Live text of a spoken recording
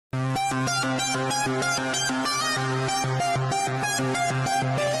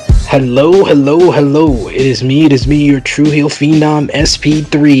Hello, hello, hello. It is me, your True Heel Phenom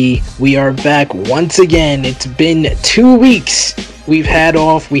SP3. We are back once again. It's been 2 weeks. We've had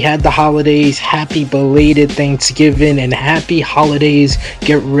off, we had the holidays. Happy belated Thanksgiving and happy holidays.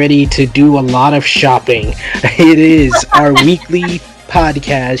 Get ready to do a lot of shopping. It is our weekly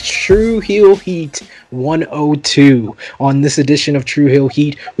podcast, True Heel Heat 102. On this edition of True Heel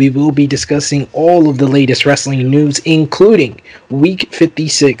Heat, we will be discussing all of the latest wrestling news, including Week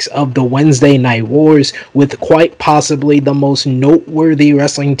 56 of the Wednesday Night Wars, with quite possibly the most noteworthy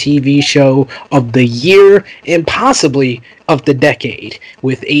wrestling TV show of the year and possibly of the decade,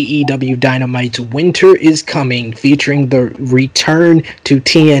 with AEW Dynamite's Winter is Coming, featuring the return to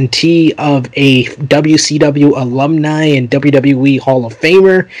TNT of a WCW alumni and WWE Hall of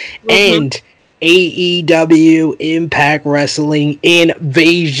Famer, and AEW-IMPACT Wrestling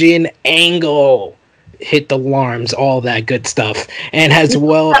Invasion Angle. Hit the alarms, all that good stuff. And as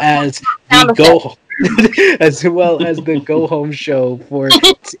well as the go home show for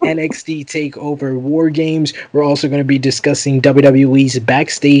NXT TakeOver War Games. We're also going to be discussing WWE's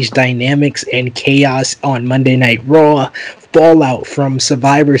backstage dynamics and chaos on Monday Night Raw, fallout from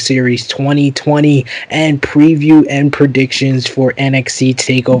Survivor Series 2020, and preview and predictions for NXT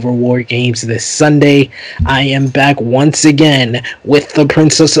TakeOver War Games this Sunday. I am back once again with the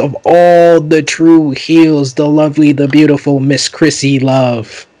princess of all the true heels, the lovely, the beautiful Miss Chrissy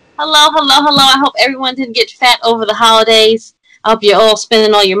Love. Hello. I hope everyone didn't get fat over the holidays. I hope you're all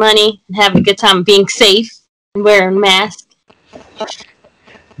spending all your money and having a good time being safe and wearing masks.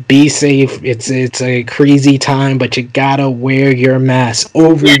 Be safe. It's a crazy time, but you gotta wear your mask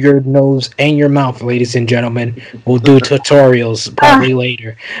over your nose and your mouth, ladies and gentlemen. We'll do tutorials probably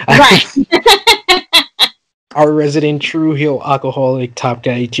later. Right. Our resident True Heel alcoholic top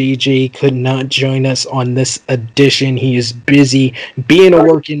guy JJ could not join us on this edition. He is busy being a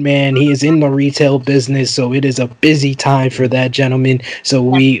working man. He is in the retail business, so it is a busy time for that gentleman. So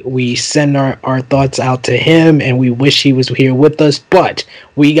we send our thoughts out to him, and we wish he was here with us. But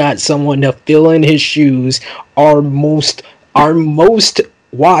we got someone to fill in his shoes. Our most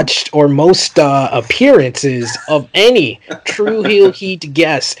watched or most appearances of any True Heel Heat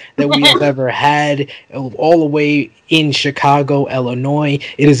guest that we have ever had, all the way in Chicago, Illinois.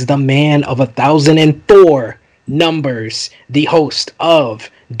 It is the man of 1,004 numbers, the host of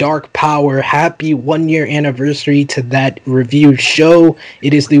Dark Power. Happy 1 year anniversary to that review show.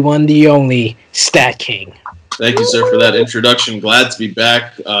 It is the one, the only Stat King. Thank you, sir, for that introduction. Glad to be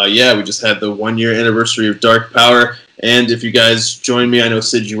back. We just had the 1 year anniversary of Dark Power. And if you guys join me, I know,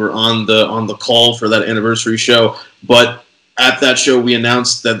 Sid, you were on the call for that anniversary show. But at that show, we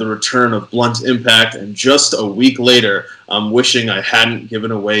announced that the return of Blunt Impact. And just a week later, I'm wishing I hadn't given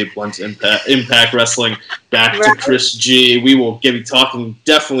away Blunt Impact Wrestling back to Chris G. We will be talking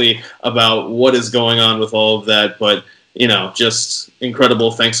definitely about what is going on with all of that. But, just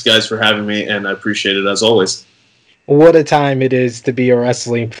incredible. Thanks, guys, for having me. And I appreciate it as always. What a time it is to be a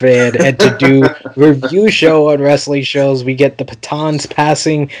wrestling fan and to do review show on wrestling shows. We get the batons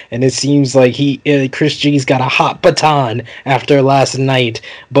passing, and it seems like Chris G's got a hot baton after last night.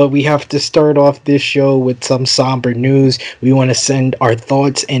 But we have to start off this show with some somber news. We want to send our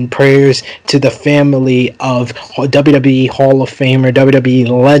thoughts and prayers to the family of WWE Hall of Famer, WWE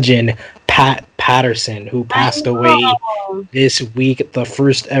legend, Pat Patterson, who passed away this week, the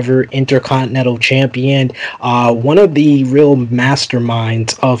first ever Intercontinental Champion, one of the real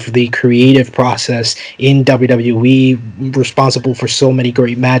masterminds of the creative process in WWE, responsible for so many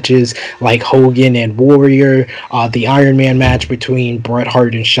great matches like Hogan and Warrior, the Iron Man match between Bret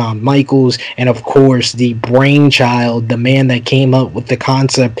Hart and Shawn Michaels, and of course the brainchild, the man that came up with the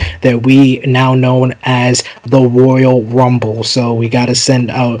concept that we now know as the Royal Rumble. So we got to send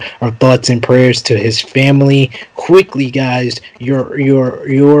out our thoughts and prayers to his family. Quickly, guys,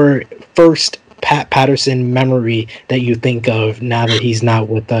 your first Pat Patterson memory that you think of now that he's not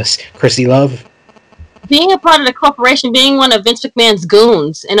with us. Chrissy Love? Being a part of the corporation, being one of Vince McMahon's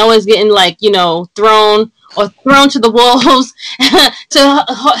goons, and always getting thrown to the wolves to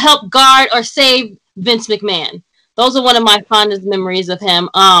help guard or save Vince McMahon. Those are one of my fondest memories of him.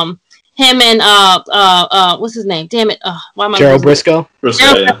 Him and what's his name? Damn it! Why am I? Gerald Briscoe.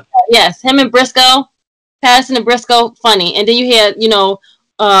 Yeah. Yes, him and Briscoe, Patterson and Briscoe, funny. And then you had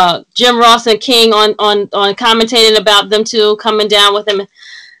Jim Ross and King on commentating about them two coming down with him.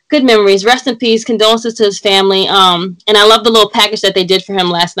 Good memories. Rest in peace. Condolences to his family. And I love the little package that they did for him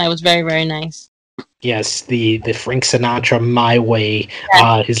last night. It was very, very nice. Yes, the Frank Sinatra My Way,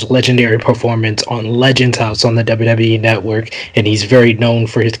 his legendary performance on Legends House on the WWE Network, and he's very known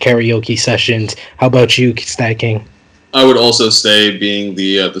for his karaoke sessions. How about you, Stacking? I would also say being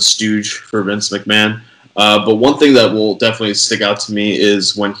the stooge for Vince McMahon. But one thing that will definitely stick out to me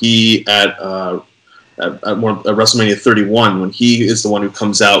is when he at WrestleMania 31, when he is the one who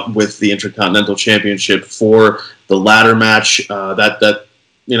comes out with the Intercontinental Championship for the ladder match. That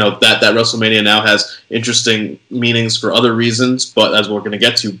WrestleMania now has interesting meanings for other reasons, but as we're going to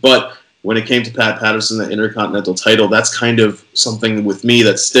get to. But when it came to Pat Patterson, the Intercontinental title, that's kind of something with me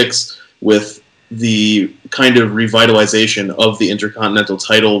that sticks with the kind of revitalization of the Intercontinental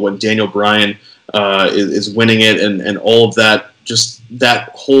title when Daniel Bryan is winning it, and all of that. Just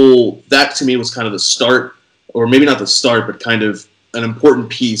that to me was kind of the start, or maybe not the start, but kind of an important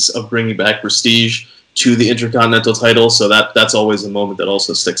piece of bringing back prestige to the Intercontinental title. So that's always a moment that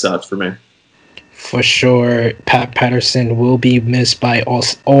also sticks out for me. For sure, Pat Patterson will be missed by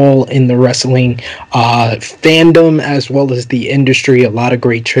us all in the wrestling fandom as well as the industry. A lot of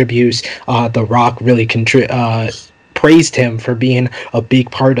great tributes. The Rock really praised him for being a big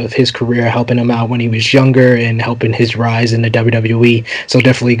part of his career, helping him out when he was younger and helping his rise in the WWE. So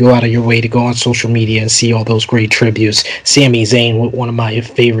definitely go out of your way to go on social media and see all those great tributes. Sami Zayn, one of my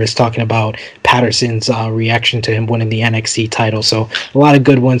favorites, talking about Patterson's reaction to him winning the NXT title. So a lot of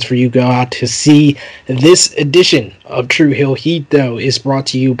good ones for you go out to see. This edition of True Heel Heat, though, is brought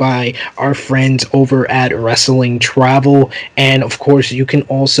to you by our friends over at Wrestling Travel. And of course, you can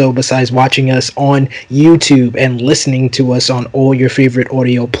also, besides watching us on YouTube and listening to us on all your favorite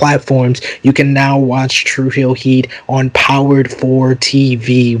audio platforms, you can now watch True Heel Heat on Powered 4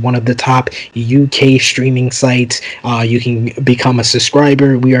 TV, one of the top UK streaming sites. You can become a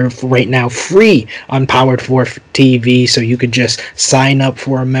subscriber. We are right now free on Powered 4 TV, so you could just sign up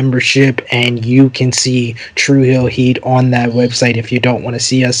for a membership and you can see True Heel Heat on that website. If you don't want to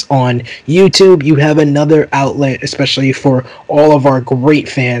see us on YouTube, you have another outlet, especially for all of our great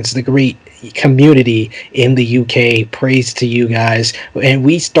fans, the great community in the UK. Praise to you guys. And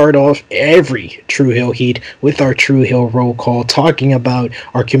we start off every True Heel Heat with our True Heel roll call, talking about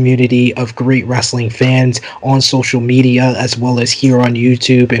our community of great wrestling fans on social media as well as here on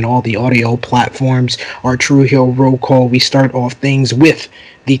YouTube and all the audio platforms. Our True Heel roll call, we start off things with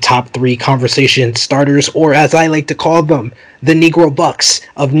the top 3 conversation starters, or as I like to call them, the Negro Bucks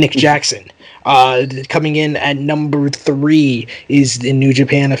of Nick Jackson. Coming in at number 3 is the New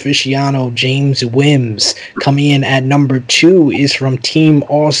Japan aficionado James Wims. Coming in at number 2 is from Team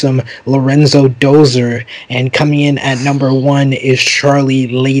Awesome Lorenzo Dozer. And coming in at number 1 is Charlie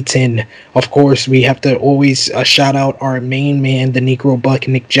Layton. Of course, we have to always shout out our main man, the Negro Buck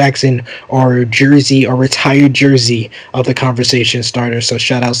Nick Jackson, our retired jersey of the conversation starter. So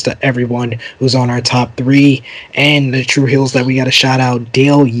shout outs to everyone who's on our top 3. And the True Heels that we got to shout out: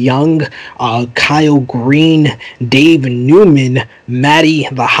 Dale Young, Kyle Green, Dave Newman, Maddie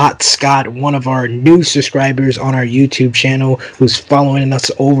the Hot Scott, one of our new subscribers on our YouTube channel, who's following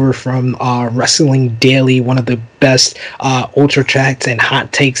us over from Wrestling Daily, one of the best ultra chats and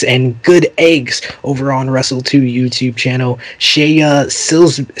hot takes and good eggs over on Wrestle2 YouTube channel. Shea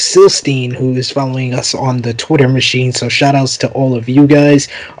Silstein, who is following us on the Twitter machine. So shout outs to all of you guys.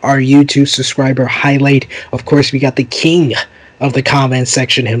 Our YouTube subscriber highlight, of course, we got the king of the comment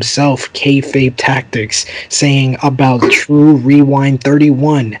section himself, Kayfabe Tactics, saying about True Rewind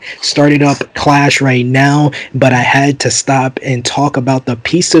 31. Started up Clash right now, but I had to stop and talk about the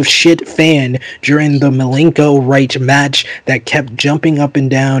piece of shit fan during the Malenko Wright match that kept jumping up and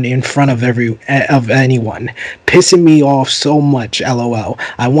down in front of anyone. Pissing me off so much, LOL.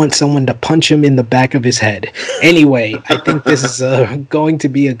 I want someone to punch him in the back of his head. Anyway, I think this is going to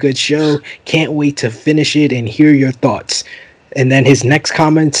be a good show. Can't wait to finish it and hear your thoughts. And then his next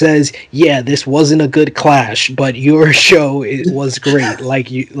comment says, yeah, this wasn't a good clash, but your show was great,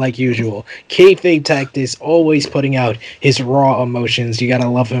 like usual. Kayfabe Tactics always putting out his raw emotions. You gotta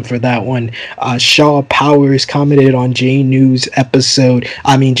love him for that one. Shaw Powers commented on J News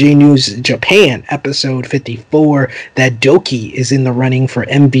Japan episode 54 that Doki is in the running for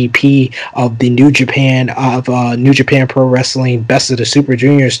MVP of the New Japan Pro Wrestling Best of the Super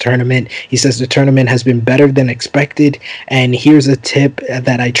Juniors tournament. He says the tournament has been better than expected, and here's a tip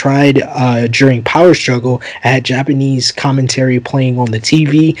that I tried during Power Struggle. I had Japanese commentary playing on the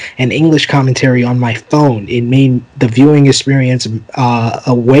TV and English commentary on my phone. It made the viewing experience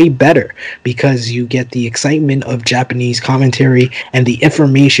a way better because you get the excitement of Japanese commentary and the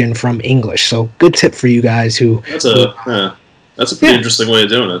information from English. So good tip for you guys who... That's a pretty interesting way of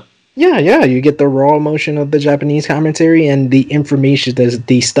doing it. Yeah, you get the raw emotion of the Japanese commentary and the information,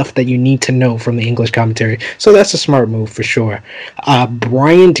 the stuff that you need to know from the English commentary. So that's a smart move for sure.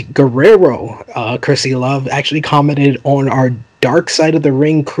 Bryant Guerrero, Chrissy Love, actually commented on our Dark Side of the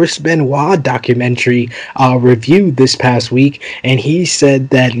Ring Chris Benoit documentary review this past week, and he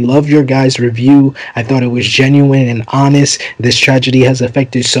said that love your guys' review. I thought it was genuine and honest. This tragedy has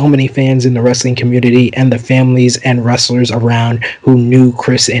affected so many fans in the wrestling community and the families and wrestlers around who knew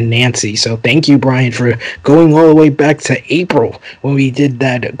Chris and Nancy. So thank you, Brian, for going all the way back to April when we did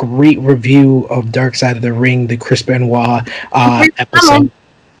that great review of Dark Side of the Ring, the Chris Benoit episode.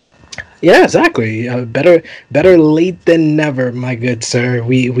 Yeah, exactly. Better late than never, my good sir.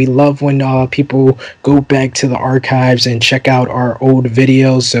 We love when people go back to the archives and check out our old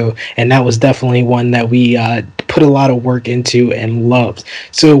videos. So, and that was definitely one that we put a lot of work into and loved.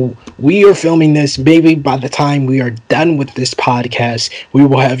 So we are filming this. Maybe by the time we are done with this podcast, we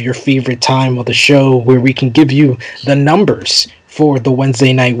will have your favorite time of the show where we can give you the numbers for the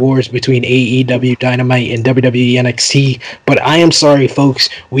Wednesday Night Wars between AEW Dynamite and WWE NXT. But I am sorry, folks.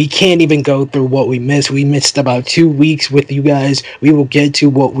 We can't even go through what we missed. We missed about 2 weeks with you guys. We will get to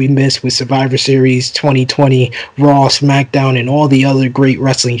what we missed with Survivor Series 2020, Raw, SmackDown, and all the other great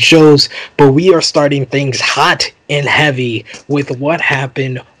wrestling shows. But we are starting things hot and heavy with what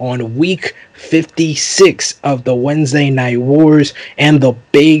happened on week 56 of the Wednesday Night Wars and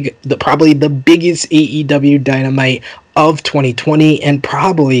probably the biggest AEW Dynamite of 2020 and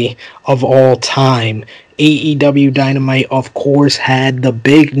probably of all time. AEW Dynamite, of course, had the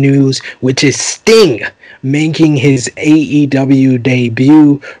big news, which is Sting making his AEW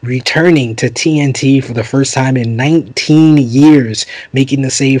debut, returning to TNT for the first time in 19 years, making the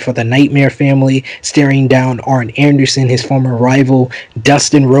save for the Nightmare Family, staring down Arn Anderson, his former rival,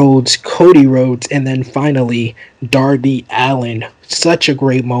 Dustin Rhodes, Cody Rhodes, and then finally Darby Allin. Such a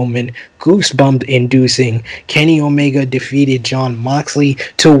great moment, goosebump inducing. Kenny Omega defeated Jon Moxley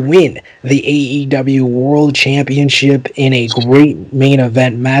to win the AEW World Championship in a great main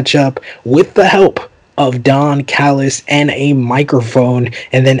event matchup with the help of Don Callis and a microphone.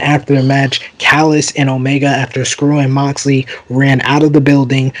 And then after the match, Callis and Omega, after screwing Moxley, ran out of the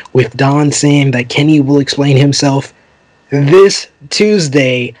building with Don saying that Kenny will explain himself this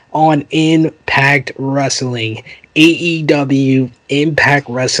Tuesday on Impact Wrestling. AEW Impact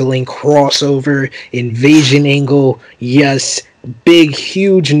Wrestling crossover invasion angle. Yes, big,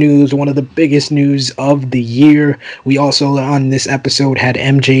 huge news. One of the biggest news of the year. We also, on this episode, had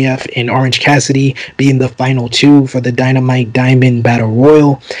MJF and Orange Cassidy being the final two for the Dynamite Diamond Battle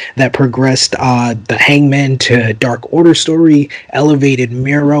Royal that progressed the Hangman to Dark Order story, elevated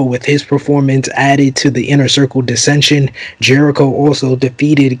Miro with his performance, added to the Inner Circle dissension. Jericho also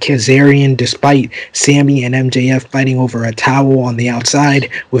defeated Kazarian despite Sammy and MJF fighting over a towel on the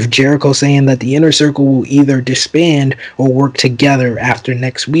outside, with Jericho saying that the Inner Circle will either disband or work together after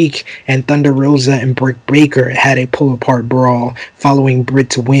next week. And Thunder Rosa and Britt Baker had a pull-apart brawl following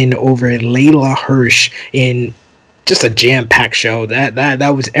Britt's win over Layla Hirsch in just a jam-packed show.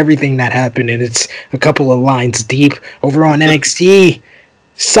 That was everything that happened, and it's a couple of lines deep. Over on NXT,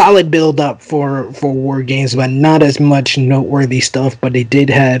 solid build-up for War Games, but not as much noteworthy stuff. But they did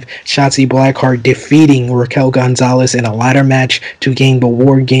have Shotzi Blackheart defeating Raquel Gonzalez in a ladder match to gain the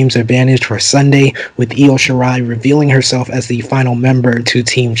War Games advantage for Sunday, with Io Shirai revealing herself as the final member to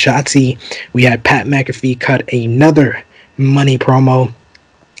Team Shotzi. We had Pat McAfee cut another money promo.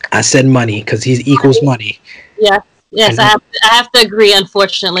 I said money because he equals money. Yes, I have to agree.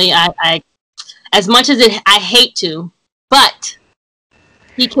 Unfortunately, I as much as I hate to, but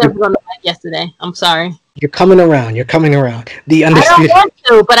he killed me on the mic yesterday. I'm sorry. You're coming around. The I don't want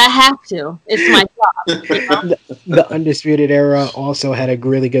to, but I have to. It's my job. You know? The Undisputed Era also had a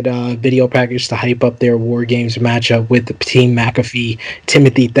really good video package to hype up their War Games matchup with Team McAfee.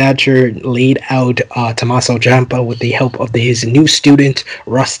 Timothy Thatcher laid out Tommaso Ciampa with the help of his new student,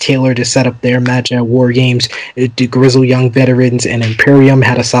 Russ Taylor, to set up their match at War Games. The Grizzled Young Veterans and Imperium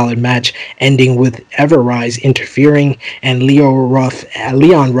had a solid match, ending with Everrise interfering, and Leon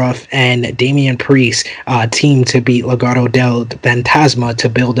Ruff and Damian Priest team to beat Legado del Fantasma to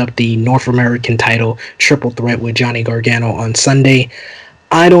build up the North American title triple threat with Johnny Gargano on Sunday.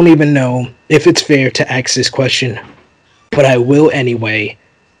 I don't even know if it's fair to ask this question, but I will anyway.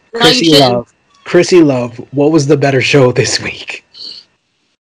 Chrissy Love, what was the better show this week?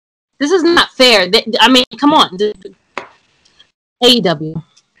 This is not fair. I mean, come on. AEW.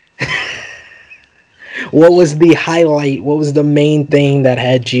 What was the highlight? What was the main thing that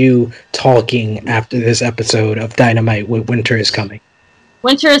had you talking after this episode of Dynamite with Winter is Coming?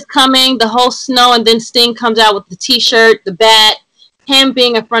 Winter is Coming, the whole snow, and then Sting comes out with the t-shirt, the bat, him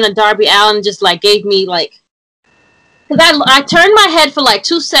being in front of Darby Allin just like gave me like, because I turned my head for like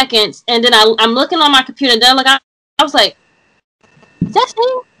 2 seconds, and then I'm looking on my computer, and then like I was like, is that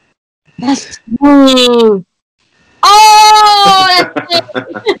Sting? That's Sting. Oh, that's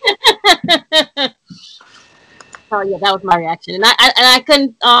it. Oh yeah, that was my reaction, and I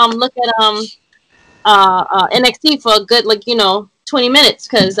couldn't look at NXT for a good 20 minutes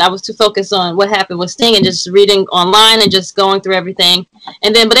because I was too focused on what happened with Sting and just reading online and just going through everything,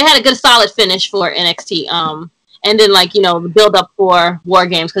 but they had a good solid finish for NXT. And then the build up for War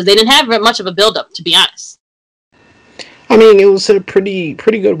Games because they didn't have much of a build up, to be honest. I mean, it was a pretty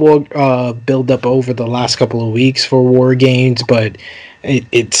good build up over the last couple of weeks for War Games, but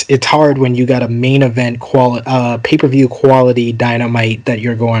it's hard when you got a main event pay-per-view quality Dynamite that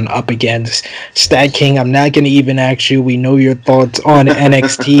you're going up against. Stat King, I'm not going to even ask you. We know your thoughts on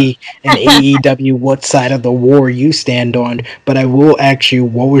NXT and AEW, what side of the war you stand on, but I will ask you,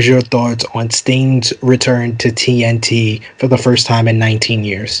 what was your thoughts on Sting's return to TNT for the first time in 19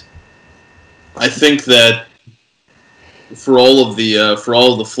 years? I think that for all of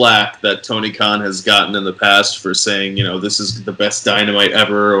the flack that Tony Khan has gotten in the past for saying, this is the best Dynamite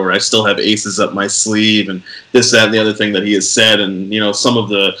ever, or I still have aces up my sleeve, and this, that, and the other thing that he has said, and some of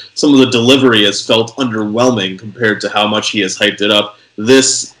the delivery has felt underwhelming compared to how much he has hyped it up.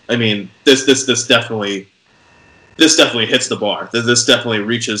 This definitely hits the bar. This definitely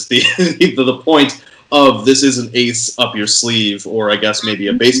reaches the point of this is an ace up your sleeve, or I guess maybe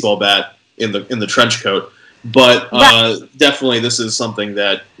a baseball bat in the trench coat. But definitely, this is something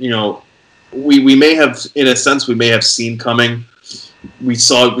that we may have, in a sense, we may have seen coming. We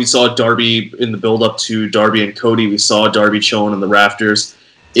saw Darby in the build up to Darby and Cody. We saw Darby chilling in the rafters.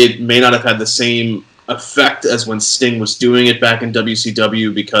 It may not have had the same effect as when Sting was doing it back in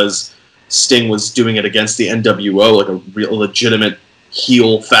WCW because Sting was doing it against the NWO, like a real legitimate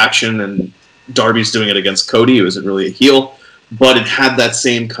heel faction, and Darby's doing it against Cody, who isn't really a heel. But it had that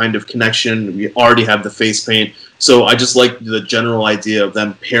same kind of connection. We already have the face paint. So I just like the general idea of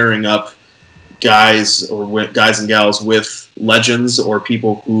them pairing up guys and gals with legends or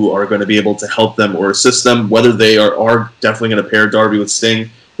people who are going to be able to help them or assist them. Whether they are definitely going to pair Darby with Sting,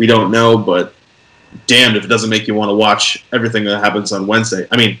 we don't know. But damned if it doesn't make you want to watch everything that happens on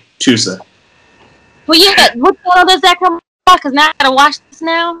Tuesday. Well, yeah. What channel does that come on? Because now I got to watch this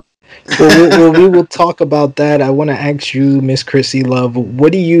now. Well, we will talk about that. I want to ask you, Miss Chrissy Love,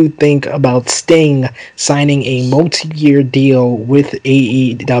 what do you think about Sting signing a multi-year deal with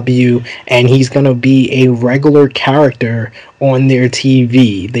AEW, and he's going to be a regular character on their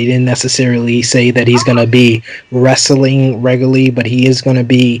TV? They didn't necessarily say that he's going to be wrestling regularly, but he is going to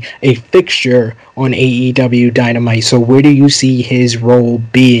be a fixture on AEW Dynamite. So where do you see his role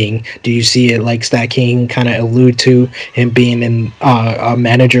being? Do you see it like Stat King kind of allude to him being a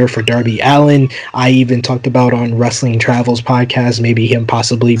manager for Darby Allin? I even talked about on Wrestling Travels podcast, maybe him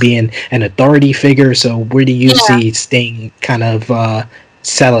possibly being an authority figure. So where do you see Sting kind of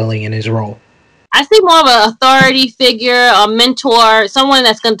settling in his role? I see more of an authority figure, a mentor, someone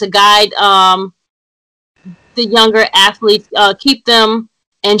that's going to guide the younger athletes, keep them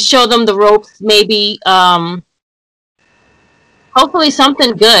and show them the ropes, maybe hopefully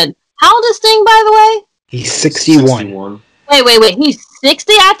something good. How old is Sting, by the way? He's 61. Wait. He's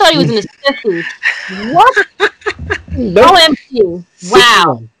 60? I thought he was in his 50s. What? Nope. OMG.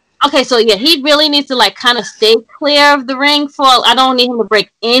 Wow. 61. Okay, so yeah, he really needs to kind of stay clear of the ring. I don't need him to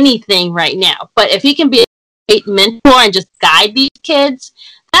break anything right now. But if he can be a great mentor and just guide these kids,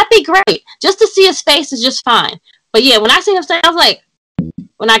 that'd be great. Just to see his face is just fine. But yeah, when I see him say, I was like,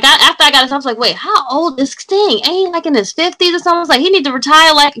 after I got this, I was like, wait, how old is Sting? Ain't he in his 50s or something? I was like, he need to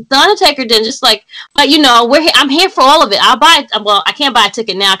retire like The Undertaker did. Just but I'm here for all of it. I'll buy it. Well, I can't buy a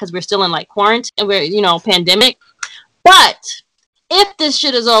ticket now because we're still in quarantine and we're, pandemic. But if this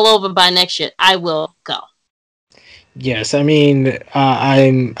shit is all over by next year, I will go. Yes, I mean,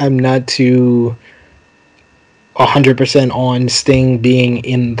 I'm not too 100% on Sting being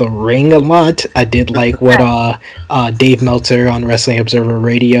in the ring a lot. I did like what Dave Meltzer on Wrestling Observer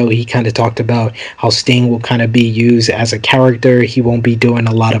Radio, he kind of talked about how Sting will kind of be used as a character. He won't be doing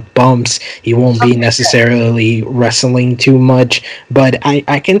a lot of bumps. He won't be necessarily wrestling too much. But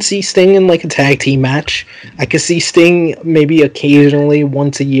I can see Sting in a tag team match. I could see Sting maybe occasionally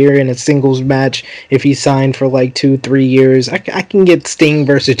once a year in a singles match if he signed for 2-3 years. I can get Sting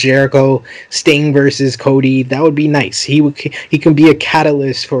versus Jericho, Sting versus Cody. That that would be nice. He can be a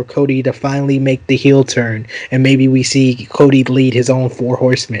catalyst for Cody to finally make the heel turn, and maybe we see Cody lead his own 4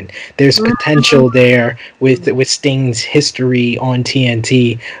 horsemen. There's potential there with Sting's history on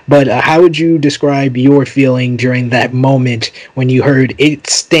TNT. But how would you describe your feeling during that moment when you heard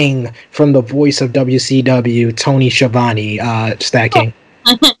 "It's Sting" from the voice of WCW, Tony Schiavone, stacking?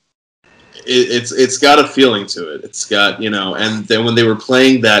 It's got a feeling to it. It's got, and then when they were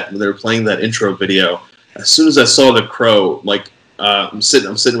playing that intro video, as soon as I saw the crow, like I'm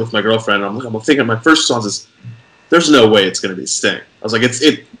sitting with my girlfriend, and I'm thinking my first response is, there's no way it's going to be Sting. I was like,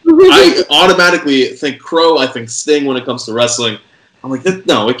 I automatically think crow, I think Sting when it comes to wrestling. I'm like,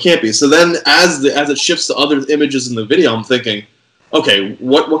 no, it can't be. So then as it shifts to other images in the video, I'm thinking, okay,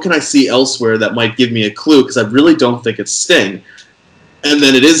 what can I see elsewhere that might give me a clue? Because I really don't think it's Sting. And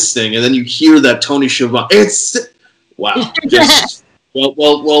then it is Sting, and then you hear that Tony Schiavone. Wow, just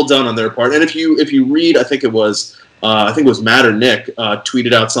well done on their part. And if you read, I think it was Matt or Nick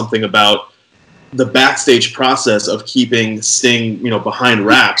tweeted out something about the backstage process of keeping Sting, behind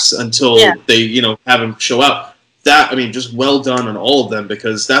wraps until they, have him show up. That, just well done on all of them,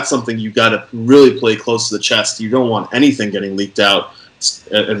 because that's something you got to really play close to the chest. You don't want anything getting leaked out,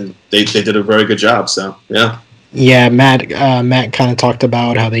 and they did a very good job. So yeah. Yeah, Matt kind of talked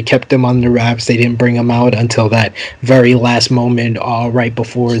about how they kept him under wraps. They didn't bring him out until that very last moment, right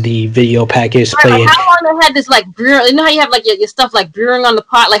before the video package played. How long they had this brewing? You know how you have your stuff brewing on the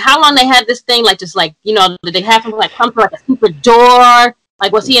pot? Like how long they had this thing did they have him come through a secret door?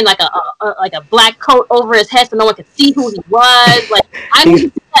 Like was he in a black coat over his head so no one could see who he was? I need to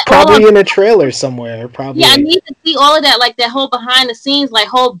see that probably in a trailer somewhere. Probably. Yeah, I need to see all of that, that whole behind the scenes,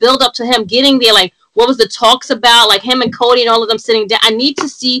 whole build up to him getting there, what was the talks about, him and Cody and all of them sitting down. I need to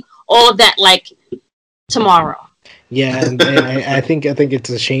see all of that, tomorrow. Yeah, and I think it's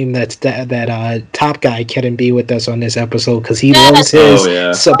a shame that Top Guy couldn't be with us on this episode, because he loves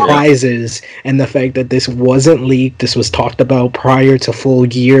his surprises, and the fact that this wasn't leaked. This was talked about prior to Full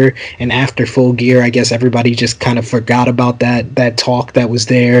Gear, and after Full Gear, I guess everybody just kind of forgot about that talk that was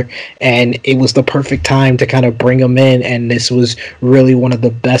there, and it was the perfect time to kind of bring him in, and this was really one of the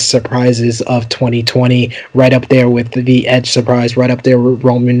best surprises of 2020, right up there with the Edge surprise, right up there with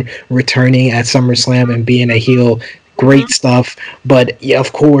Roman returning at SummerSlam and being a heel. Great stuff. But yeah,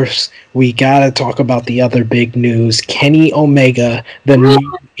 of course, we gotta talk about the other big news. Kenny Omega, the new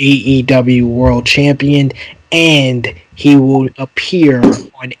AEW World Champion, and he will appear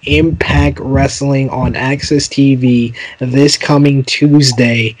on Impact Wrestling on Access TV this coming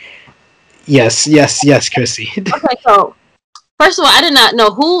Tuesday. Yes, Chrissy. Okay, so first of all, I did not know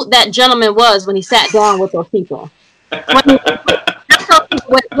who that gentleman was when he sat down with those people.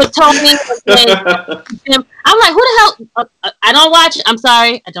 With Tony and Jim. I'm like, who the hell? I don't watch. I'm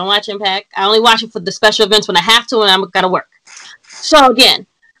sorry, I don't watch Impact. I only watch it for the special events when I have to, and I'm gotta work. So again,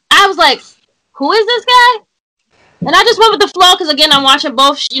 I was like, who is this guy? And I just went with the flow because again, I'm watching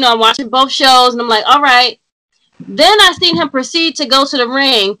both shows, and I'm like, all right. Then I seen him proceed to go to the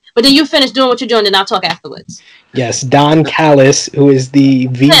ring, but then you finish doing what you're doing, and I'll talk afterwards. Yes, Don Callis, who is the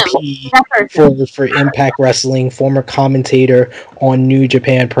VP for Impact Wrestling, former commentator on New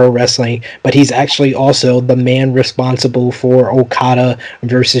Japan Pro Wrestling, but he's actually also the man responsible for Okada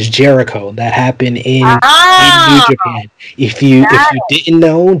versus Jericho that happened in New Japan. If you didn't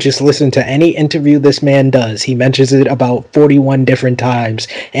know, just listen to any interview this man does. He mentions it about 41 different times,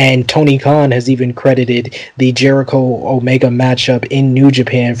 and Tony Khan has even credited the Jericho Omega matchup in New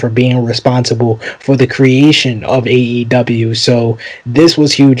Japan for being responsible for the creation of AEW. So this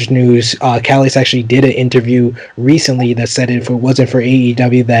was huge news. Callis actually did an interview recently that said if it wasn't for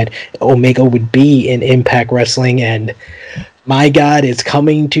AEW that Omega would be in Impact Wrestling, and my God, it's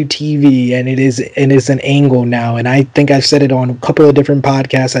coming to TV, and it's an angle now. And I think I've said it on a couple of different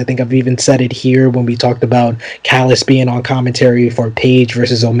podcasts. I think I've even said it here when we talked about Callis being on commentary for Page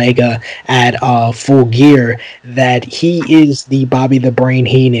versus Omega at Full Gear, that he is the Bobby the Brain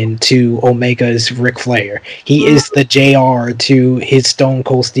Heenan to Omega's Ric Flair. He is the JR to his Stone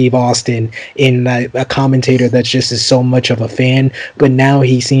Cold Steve Austin, in a commentator that's just is so much of a fan. But now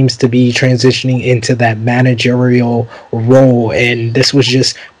he seems to be transitioning into that managerial role. And this was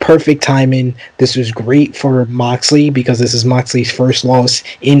just perfect timing. This was great for Moxley because this is Moxley's first loss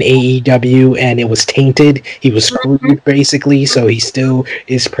in AEW, and it was tainted. He was screwed basically, so he still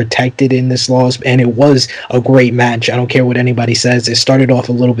is protected in this loss. And it was a great match. I don't care what anybody says. It started off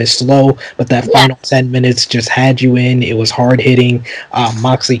a little bit slow, but that final 10 minutes just had you in. It was hard hitting.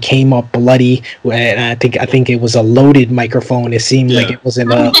 Moxley came up bloody, and I think it was a loaded microphone. It seemed like it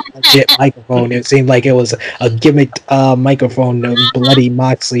wasn't a legit microphone. It seemed like it was a gimmicked microphone. Bloody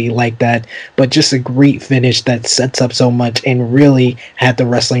Moxley Moxley like that, but just a great finish that sets up so much and really had the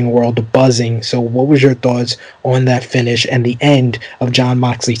wrestling world buzzing. So what was your thoughts on that finish and the end of Jon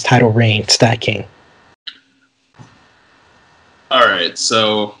Moxley's title reign, Stat King? All right,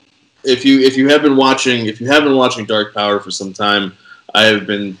 so if you have been watching Dark Power for some time, I have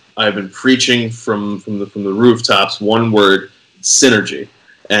been preaching from the rooftops one word: synergy.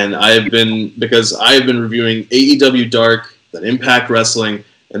 And because I have been reviewing AEW Dark, then Impact Wrestling,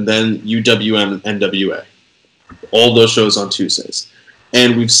 and then UWM and NWA. All those shows on Tuesdays.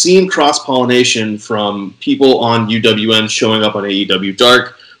 And we've seen cross-pollination from people on UWM showing up on AEW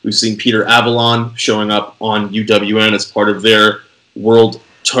Dark. We've seen Peter Avalon showing up on UWN as part of their world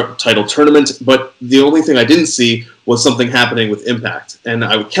title tournament. But the only thing I didn't see was something happening with Impact. And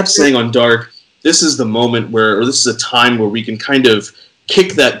I kept saying on Dark, this is the moment or this is a time where we can kind of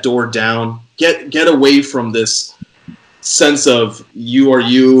kick that door down, get away from this sense of you are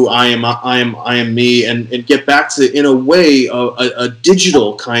you, I am me, and get back to, in a way, a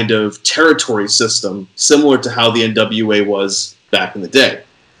digital kind of territory system similar to how the NWA was back in the day.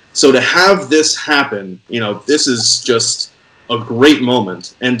 So to have this happen, this is just a great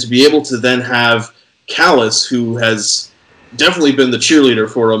moment, and to be able to then have Callis, who has definitely been the cheerleader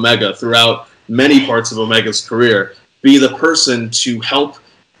for Omega throughout many parts of Omega's career, be the person to help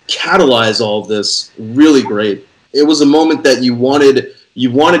catalyze all of this, really great. It was a moment that you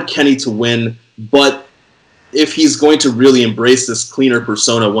wanted Kenny to win, but if he's going to really embrace this cleaner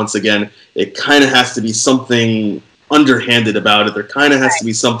persona once again, it kind of has to be something underhanded about it. There kind of has to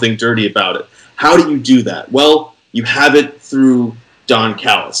be something dirty about it. How do you do that? Well, you have it through Don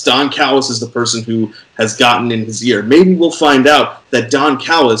Callis. Don Callis is the person who has gotten in his ear. Maybe we'll find out that Don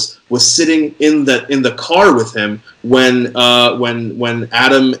Callis was sitting in the car with him when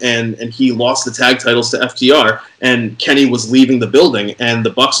Adam and he lost the tag titles to FTR, and Kenny was leaving the building, and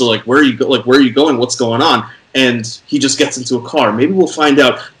the Bucks are like, where are you going? What's going on? And he just gets into a car. Maybe we'll find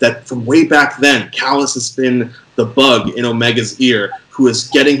out that from way back then, Callis has been the bug in Omega's ear, who is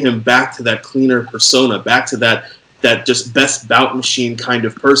getting him back to that cleaner persona, back to that just best bout machine kind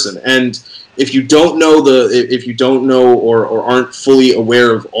of person. And if you don't know or aren't fully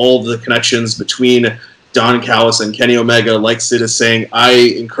aware of all the connections between Don Callis and Kenny Omega, like Sid is saying, I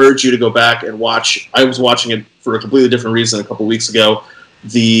encourage you to go back and watch. I was watching it for a completely different reason a couple weeks ago.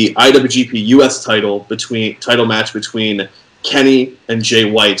 The IWGP US title match between Kenny and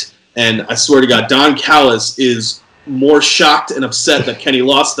Jay White. And I swear to God, Don Callis is more shocked and upset that Kenny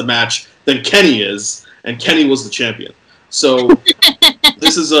lost the match than Kenny is. And Kenny was the champion. So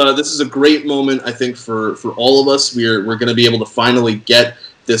this is a great moment, I think, for all of us. We're going to be able to finally get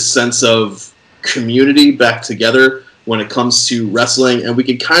this sense of community back together when it comes to wrestling, and we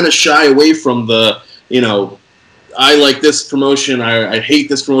can kind of shy away from the, I like this promotion, I hate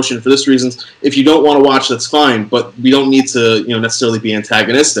this promotion for this reasons. If you don't want to watch, that's fine, but we don't need to necessarily be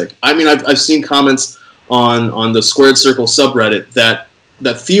antagonistic. I mean, I've seen comments on the Squared Circle subreddit that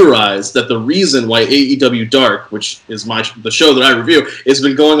theorize that the reason why AEW Dark, which is the show that I review, has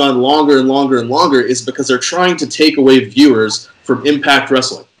been going on longer and longer and longer, is because they're trying to take away viewers from Impact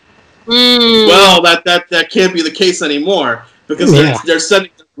Wrestling. Well, that can't be the case anymore, because they're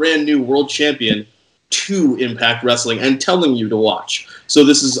sending a brand new world champion to Impact Wrestling and telling you to watch. So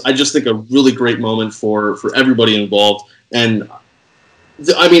this is, I just think, a really great moment for everybody involved. And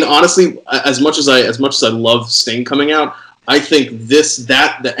I mean, honestly, as much as I love Sting coming out, I think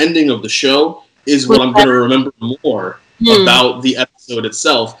the ending of the show is what I'm going to remember more about the episode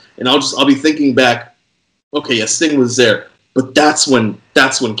itself, and I'll be thinking back. Okay, yeah, Sting was there, but that's when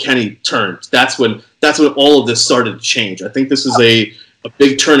Kenny turned. That's when all of this started to change. I think this is a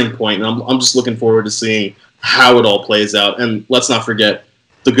big turning point, and I'm just looking forward to seeing how it all plays out. And let's not forget,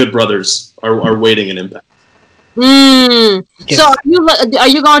 the Good Brothers are waiting in Impact. So are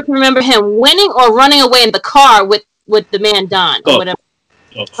you going to remember him winning or running away in the car with the man Don or whatever?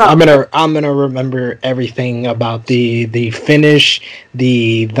 I'm gonna remember everything about the finish,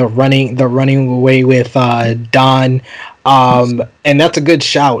 the running away with Don, and that's a good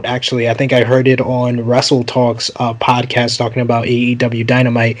shout. Actually, I think I heard it on Wrestle Talk's podcast talking about AEW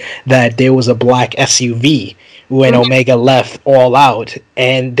Dynamite that there was a black SUV when Omega left All Out,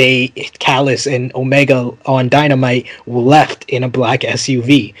 and Callis and Omega on Dynamite left in a black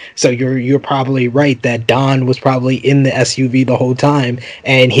SUV. So you're probably right that Don was probably in the SUV the whole time,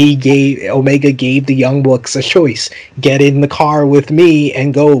 and Omega gave the Young Bucks a choice: get in the car with me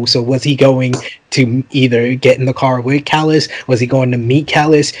and go. So was he going to either get in the car with Callis? Was he going to meet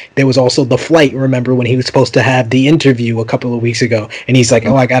Callis? There was also the flight. Remember when he was supposed to have the interview a couple of weeks ago, and he's like,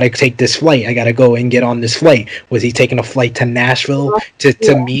 "Oh, I gotta take this flight. I gotta go and get on this flight." Was he taking a flight to Nashville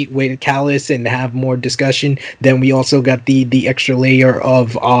to meet with Callis and have more discussion? Then we also got the extra layer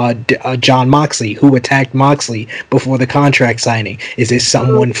of John Moxley, who attacked Moxley before the contract signing. Is it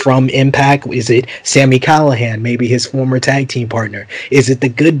someone from Impact? Is it Sami Callihan, maybe his former tag team partner? Is it the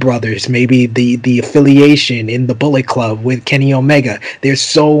Good Brothers, maybe the affiliation in the Bullet Club with Kenny Omega? There's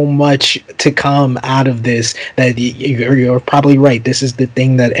so much to come out of this that you're probably right. This is the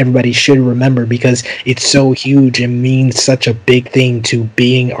thing that everybody should remember, because it's so huge and means such a big thing to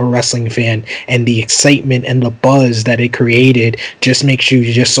being a wrestling fan, and the excitement and the buzz that it created just makes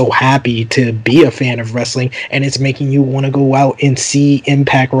you just so happy to be a fan of wrestling, and it's making you want to go out and see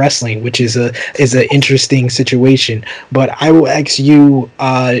Impact Wrestling, which is an interesting situation. But I will ask you,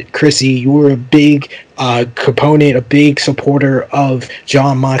 Chrissy, you were a big component, a big supporter of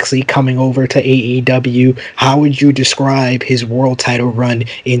Jon Moxley coming over to AEW. How would you describe his world title run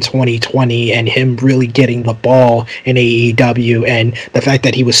in 2020 and him really getting the ball in AEW, and the fact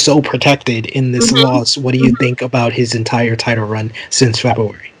that he was so protected in this loss? What do you think about his entire title run since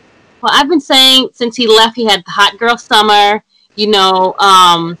February? Well, I've been saying since he left, he had the hot girl summer, you know,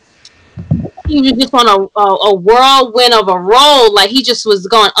 he was just on a whirlwind of a roll. Like, he just was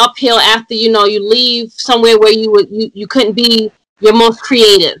going uphill after, you know, you leave somewhere where you couldn't be your most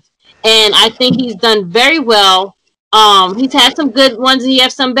creative. And I think he's done very well. He's had some good ones and he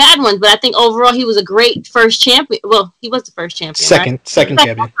has some bad ones, but I think overall he was a great first champion. Well, he was the first champion. Second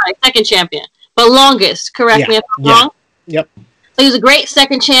champion. Sorry, second champion. But longest, correct me if I'm wrong? Yep. So he was a great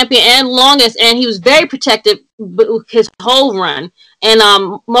second champion and longest, and he was very protective his whole run. And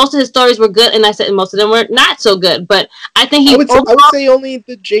most of his stories were good, and I said most of them were not so good. But I think I would say only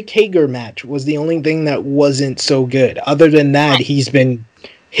the Jake Hager match was the only thing that wasn't so good. Other than that, he's been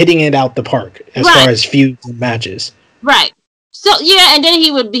hitting it out the park as far as feuds and matches. Right. So yeah, and then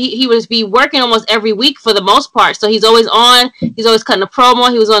he would be working almost every week for the most part. So he's always on. He's always cutting a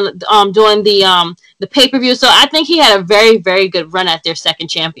promo. He was on doing the pay-per-view. So I think he had a very, very good run at their second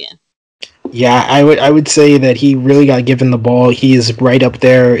champion. Yeah, I would say that he really got given the ball. He is right up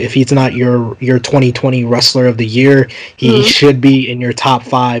there. If he's not your 2020 Wrestler of the Year, he should be in your top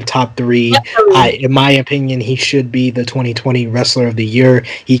 5, top 3. In my opinion, he should be the 2020 Wrestler of the Year.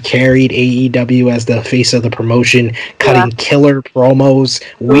 He carried AEW as the face of the promotion, cutting killer promos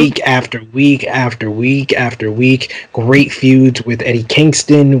week after week after week after week. Great feuds with Eddie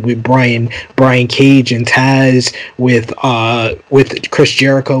Kingston, with Brian Cage and Taz, with Chris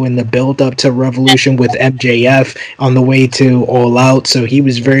Jericho in the build-up to Revolution, with MJF on the way to All Out. So he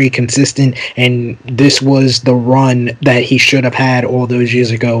was very consistent, and this was the run that he should have had all those years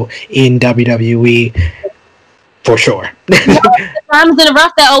ago in WWE, for sure. Times in the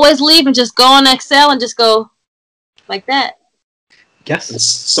rough that always leave and just go on Excel and just go like that. Yes.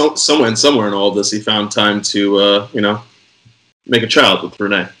 So somewhere in all of this, he found time to make a child with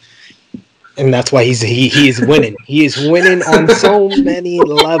Renee. And that's why he is winning. He is winning on so many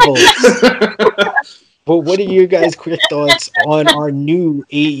levels. But what are your guys' quick thoughts on our new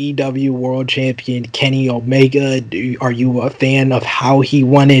AEW World Champion, Kenny Omega? Are you a fan of how he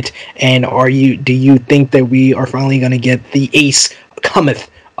won it? And do you think that we are finally going to get the ace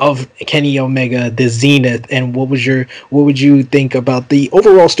cometh of Kenny Omega, the Zenith? And what would you think about the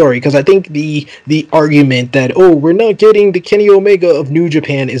overall story? Because I think the argument that, we're not getting the Kenny Omega of New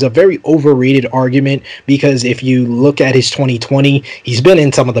Japan is a very overrated argument, because if you look at his 2020, he's been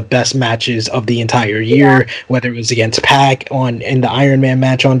in some of the best matches of the entire year, whether it was against Pac in the Iron Man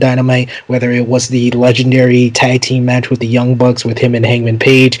match on Dynamite, whether it was the legendary tag team match with the Young Bucks with him and Hangman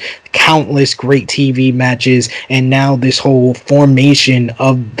Page, countless great TV matches, and now this whole formation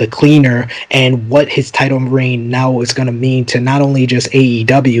of the Cleaner and what his title reign now is going to mean to not only just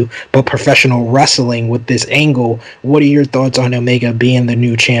AEW but professional wrestling with this angle. What are your thoughts on Omega being the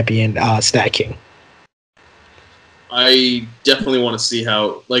new champion, Stat King? I definitely want to see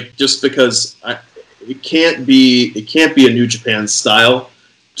how, just because it can't be a New Japan style,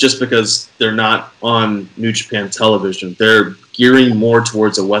 just because they're not on New Japan television. They're gearing more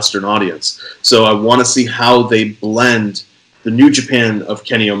towards a Western audience. So I want to see how they blend the New Japan of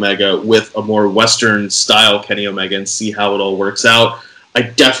Kenny Omega with a more Western style Kenny Omega and see how it all works out. I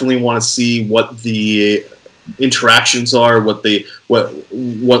definitely want to see what the interactions are, what's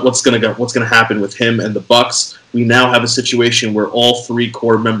gonna happen with him and the Bucks. We now have a situation where all 3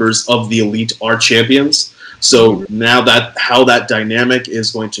 core members of the Elite are champions. So now how that dynamic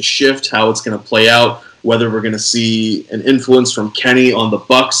is going to shift, how it's going to play out, whether we're going to see an influence from Kenny on the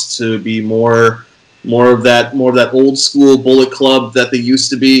Bucks to be more of that old school Bullet Club that they used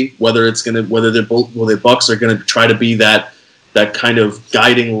to be. Whether the Bucks are going to try to be that kind of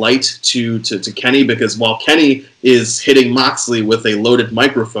guiding light to Kenny, because while Kenny is hitting Moxley with a loaded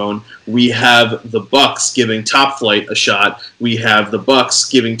microphone, we have the Bucks giving Top Flight a shot. We have the Bucks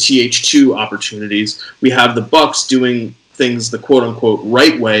giving TH2 opportunities. We have the Bucks doing things the quote-unquote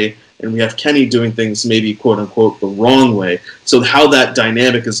right way, and we have Kenny doing things maybe quote-unquote the wrong way. So how that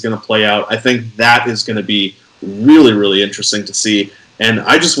dynamic is going to play out, I think that is going to be really, really interesting to see. And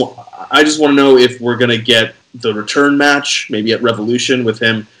I just want to know if we're going to get the return match, maybe at Revolution, with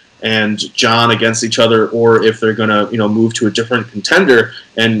him and John against each other, or if they're going to, move to a different contender,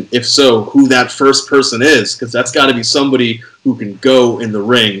 and if so, who that first person is, because that's got to be somebody who can go in the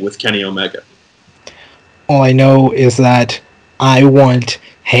ring with Kenny Omega. All I know is that I want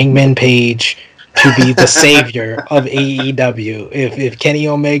Hangman Page to be the savior of AEW. If Kenny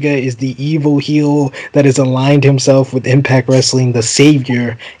Omega is the evil heel that has aligned himself with Impact Wrestling, the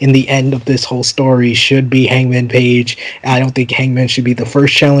savior in the end of this whole story should be Hangman Page. I don't think Hangman should be the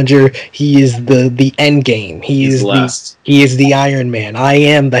first challenger. He is the end game. He is the Iron Man. I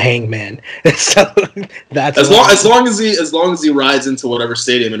am the Hangman. So that's as long as he rides into whatever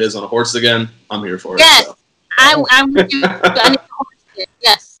stadium it is on a horse again, I'm here for it. Yes, so. I'm with you. I need a horse.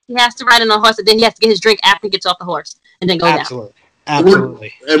 Yes. He has to ride on a horse, and then he has to get his drink after he gets off the horse, and then go down.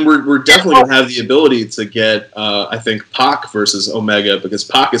 Absolutely. We're definitely going to have the ability to get, I think, Pac versus Omega, because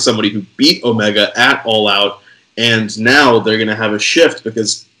Pac is somebody who beat Omega at All Out, and now they're going to have a shift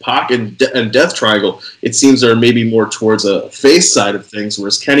because Pac and Death Triangle, it seems, are maybe more towards a face side of things,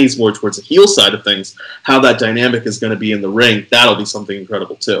 whereas Kenny's more towards a heel side of things. How that dynamic is going to be in the ring, that'll be something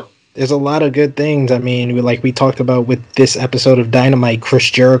incredible, too. There's a lot of good things. I mean, like we talked about with this episode of Dynamite, Chris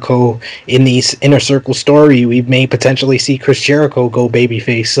Jericho in these Inner Circle story, we may potentially see Chris Jericho go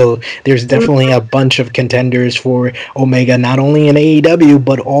babyface. So there's definitely a bunch of contenders for Omega, not only in AEW,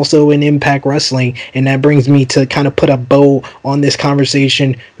 but also in Impact Wrestling. And that brings me to kind of put a bow on this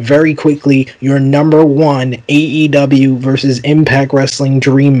conversation very quickly. Your number one AEW versus Impact Wrestling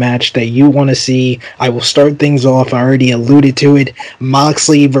dream match that you want to see. I will start things off. I already alluded to it.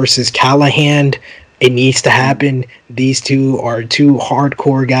 Moxley versus Callahan. It needs to happen. These two are two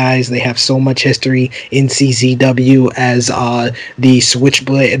hardcore guys. They have so much history in CZW as the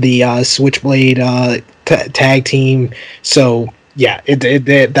Switchblade tag team. So yeah,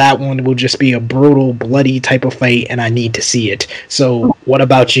 that one will just be a brutal, bloody type of fight, and I need to see it. So what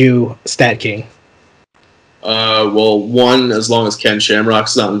about you, Stat King? Well, one, as long as Ken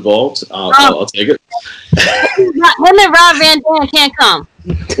Shamrock's not involved, I'll take it. Him and Rob Van Dam can't come.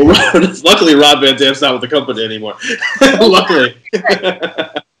 Well, luckily, Rob Van Dam's not with the company anymore. Luckily.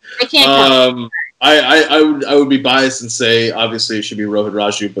 They can't come. I would be biased and say obviously it should be Rohit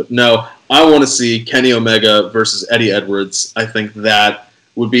Raju, but no, I want to see Kenny Omega versus Eddie Edwards. I think that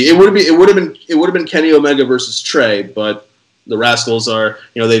would have been Kenny Omega versus Trey, but the Rascals are,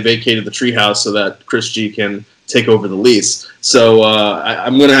 they vacated the treehouse so that Chris G can take over the lease. So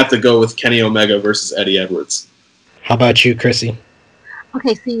I'm going to have to go with Kenny Omega versus Eddie Edwards. How about you, Chrissy?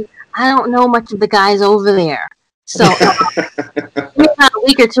 Okay, see, I don't know much of the guys over there. So give me about a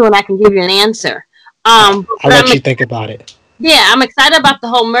week or two and I can give you an answer. I'll let you think about it. Yeah, I'm excited about the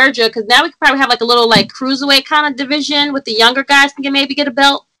whole merger because now we could probably have like a little like cruiserweight kind of division with the younger guys can maybe get a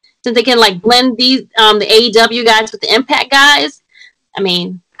belt. Since they can like blend these the AEW guys with the Impact guys. I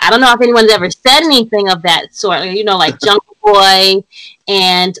mean, I don't know if anyone's ever said anything of that sort. Like Jungle Boy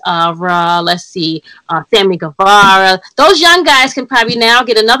and Sammy Guevara. Those young guys can probably now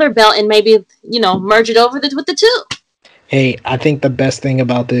get another belt and maybe merge it over with the two. Hey, I think the best thing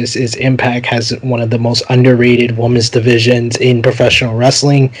about this is Impact has one of the most underrated women's divisions in professional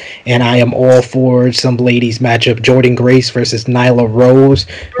wrestling, and I am all for some ladies matchup. Jordynne Grace versus Nyla Rose.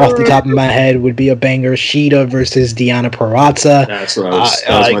 Off the top of my head would be a banger. Shida versus Deonna Purrazzo. That's what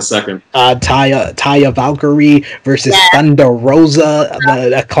that was my second. Taya Valkyrie versus Thunder Rosa.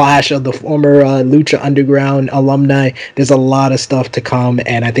 A clash of the former Lucha Underground alumni. There's a lot of stuff to come,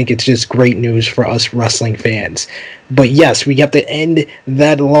 and I think it's just great news for us wrestling fans. But yes, we have to end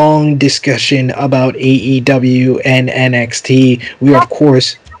that long discussion about AEW and NXT. We are, of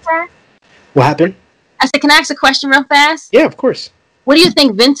course... What happened? I said, can I ask a question real fast? Yeah, of course. What do you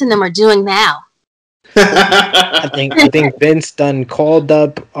think Vince and them are doing now? I think Vince done called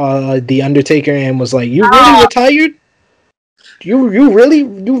up The Undertaker and was like, you really retired? You really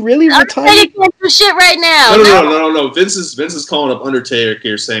retired? You can't do shit right now. No. Vince is calling up Undertaker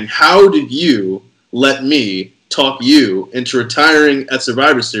here saying, how did you let me talk you into retiring at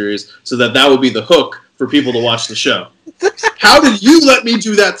Survivor Series so that would be the hook for people to watch the show. How did you let me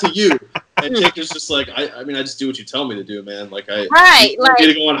do that to you? And Jake was just like, I mean, I just do what you tell me to do, man. Like, you wanted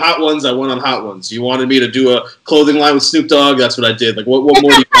me to go on Hot Ones, I went on Hot Ones. You wanted me to do a clothing line with Snoop Dogg, that's what I did. Like, what more do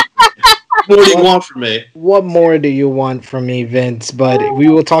you want? What more do you want from me? What more do you want from me, Vince? But we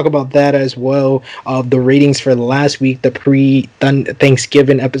will talk about that as well. The ratings for the last week, the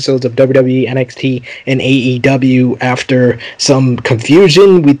pre-Thanksgiving episodes of WWE, NXT, and AEW. After some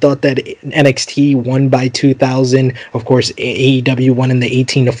confusion, we thought that NXT won by 2,000. Of course, AEW won in the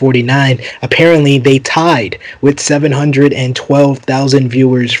 18-49. Apparently, they tied with 712,000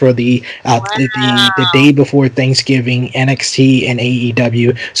 viewers for the day before Thanksgiving, NXT and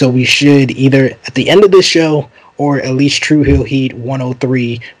AEW. So we should either at the end of this show or at least True Hill Heat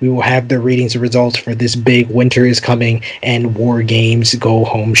 103, we will have the ratings and results for this big Winter is Coming and War Games Go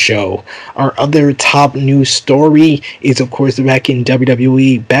Home show. Our other top news story is, of course, back in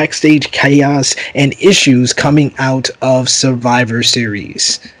WWE, backstage chaos and issues coming out of Survivor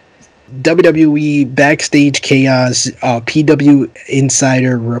Series. WWE Backstage Chaos, PW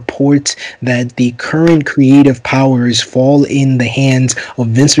Insider reports that the current creative powers fall in the hands of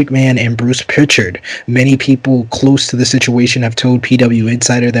Vince McMahon and Bruce Pritchard. Many people close to the situation have told PW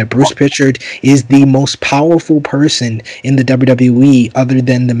Insider that Bruce Pritchard is the most powerful person in the WWE other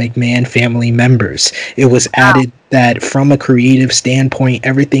than the McMahon family members. It was added that from a creative standpoint,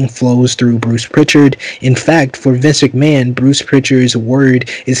 everything flows through Bruce Pritchard. In fact, for Vince McMahon, Bruce Pritchard's word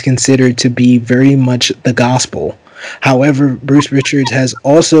is considered to be very much the gospel. However, Bruce Pritchard has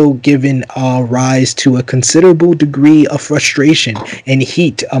also given rise to a considerable degree of frustration and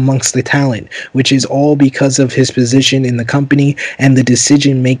heat amongst the talent, which is all because of his position in the company and the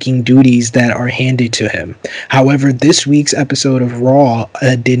decision-making duties that are handed to him. However, this week's episode of Raw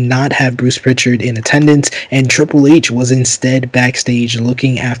did not have Bruce Pritchard in attendance, and Triple H was instead backstage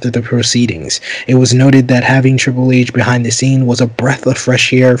looking after the proceedings. It was noted that having Triple H behind the scene was a breath of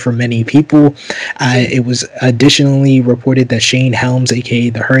fresh air for many people. It was additionally reported that Shane Helms, aka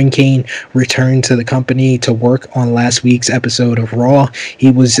the Hurricane, returned to the company to work on last week's episode of Raw.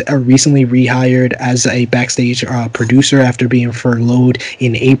 He was recently rehired as a backstage producer after being furloughed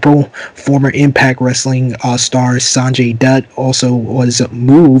in April. Former Impact Wrestling star Sanjay Dutt also was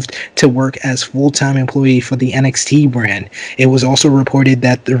moved to work as full-time employee for the NXT brand. It was also reported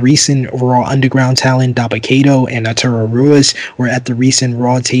that the recent Raw Underground talent Dabba-Kato and Arturo Ruiz were at the recent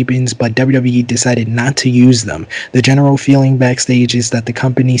Raw tapings, but WWE decided not to use them. The general feeling backstage is that the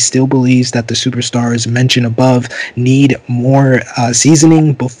company still believes that the superstars mentioned above need more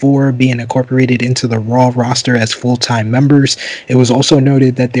seasoning before being incorporated into the Raw roster as full-time members. It was also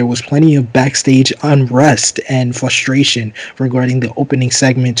noted that there was plenty of backstage unrest and frustration regarding the opening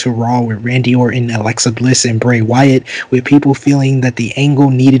segment to Raw with Randy Orton, Alexa Bliss, and Bray Wyatt, with people feeling that the angle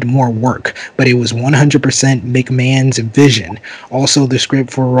needed more work, but it was 100% McMahon's vision. Also, the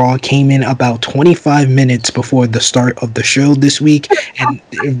script for Raw came in about 25 minutes before the start of the show this week, and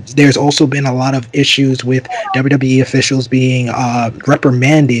there's also been a lot of issues with WWE officials being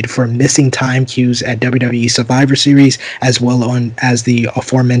reprimanded for missing time cues at WWE Survivor Series, as well as the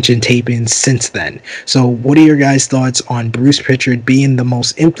aforementioned tapings since then. So what are your guys' thoughts on Bruce Pritchard being the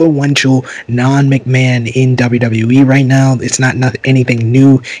most influential non-McMahon in WWE right now? It's not anything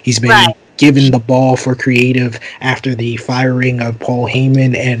new. He's been given the ball for creative after the firing of Paul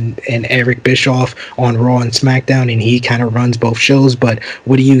Heyman and Eric Bischoff on Raw and SmackDown, and he kind of runs both shows. But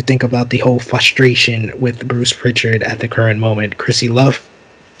what do you think about the whole frustration with Bruce Pritchard at the current moment? Chrissy Love?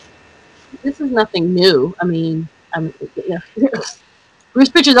 This is nothing new. I mean, Bruce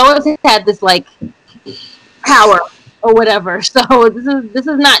Pritchard's always had this like power or whatever. So this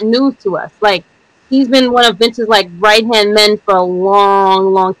is not news to us. Like, he's been one of Vince's like right-hand men for a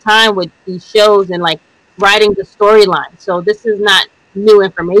long, long time with these shows and like writing the storyline. So this is not new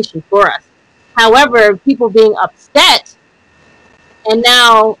information for us. However, people being upset and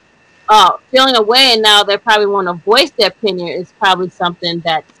now feeling away, and now they probably want to voice their opinion is probably something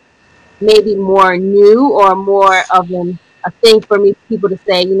that's maybe more new or more of a thing for people to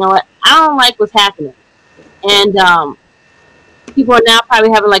say, you know what, I don't like what's happening. And people are now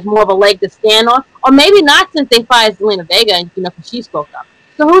probably having like more of a leg to stand on, or maybe not, since they fired Zelina Vega and because she spoke up.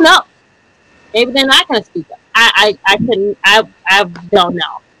 So who knows? Maybe they're not going to speak up. I don't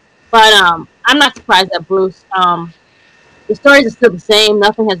know, but I'm not surprised that Bruce. The stories are still the same.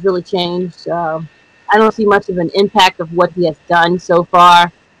 Nothing has really changed. I don't see much of an impact of what he has done so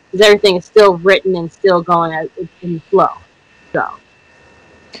far, because everything is still written and still going in the flow. So.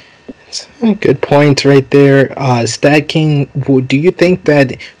 Good point right there. Stat King, do you think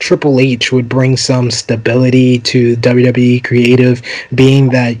that Triple H would bring some stability to WWE creative, being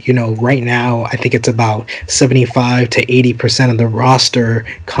that, right now, I think it's about 75 to 80% of the roster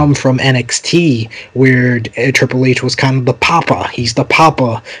come from NXT, where Triple H was kind of the papa. He's the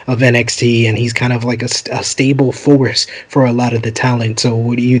papa of NXT, and he's kind of like a stable force for a lot of the talent. So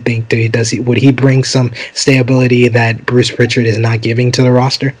what do you think? Would he bring some stability that Bruce Pritchard is not giving to the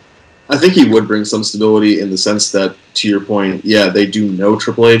roster? I think he would bring some stability in the sense that, to your point, yeah, they do know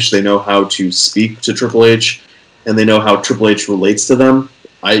Triple H. They know how to speak to Triple H, and they know how Triple H relates to them.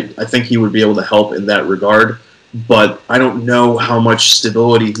 I think he would be able to help in that regard, but I don't know how much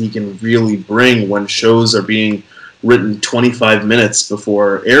stability he can really bring when shows are being written 25 minutes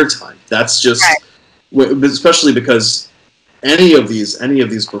before airtime. That's just, especially because any of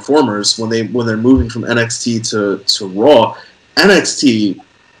these performers, when they're moving from NXT to Raw, NXT,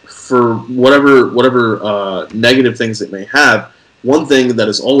 for whatever negative things it may have, one thing that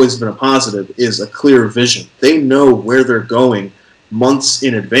has always been a positive is a clear vision. They know where they're going months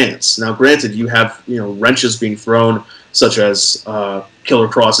in advance. Now, granted, you have wrenches being thrown, such as Killer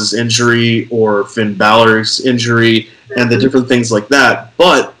Cross's injury or Finn Balor's injury, and the different things like that.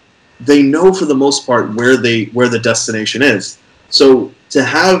 But they know for the most part where the destination is. So to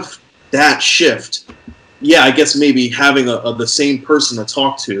have that shift. Yeah, I guess maybe having the same person to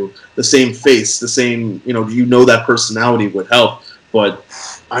talk to, the same face, the same, that personality would help. But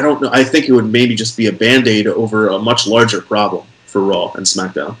I don't know. I think it would maybe just be a Band-Aid over a much larger problem for Raw and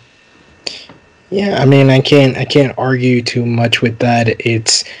SmackDown. Yeah, I mean, I can't argue too much with that.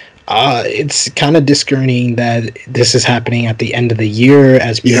 It's kind of disconcerting that this is happening at the end of the year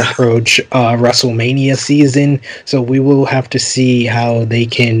as we approach WrestleMania season. So we will have to see how they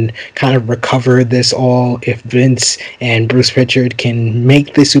can kind of recover this all, if Vince and Bruce Pritchard can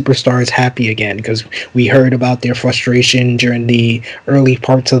make the superstars happy again, because we heard about their frustration during the early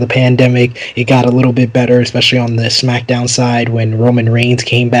parts of the pandemic. It got a little bit better, especially on the SmackDown side when Roman Reigns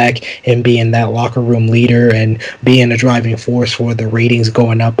came back and being that locker room leader and being a driving force for the ratings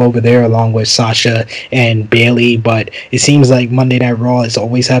going up over there, along with Sasha and Bayley. But it seems like Monday Night Raw is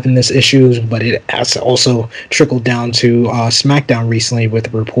always having this issues, but it has also trickled down to SmackDown recently,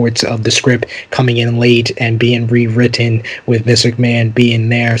 with reports of the script coming in late and being rewritten, with Vince McMahon being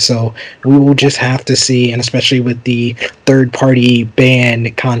there. So we will just have to see, and especially with the third-party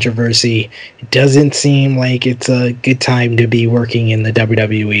ban controversy, it doesn't seem like it's a good time to be working in the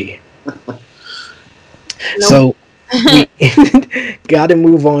WWE. So we gotta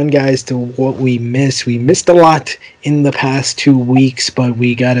move on, guys, to what we missed. We missed a lot in the past 2 weeks, but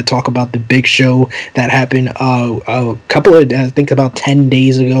we gotta talk about the big show that happened a couple of, I think about 10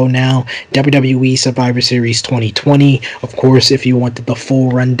 days ago now, WWE Survivor Series 2020. Of course, if you wanted the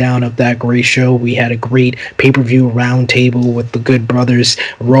full rundown of that great show, we had a great pay-per-view roundtable with the good brothers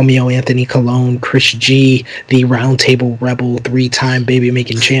Romeo Anthony Colon, Chris G, the Roundtable Rebel, 3-time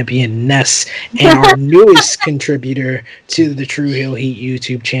baby-making champion Ness, and our newest contributor to the True Heel Heat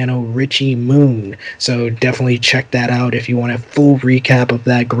YouTube channel, Richie Moon. So definitely check that out if you want a full recap of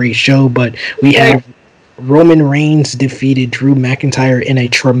that great show. But we have Roman Reigns defeated Drew McIntyre in a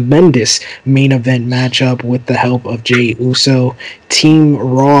tremendous main event matchup with the help of Jey Uso. Team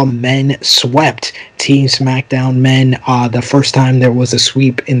Raw men swept Team SmackDown men. The first time there was a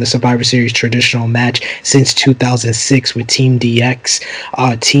sweep in the Survivor Series traditional match since 2006 with Team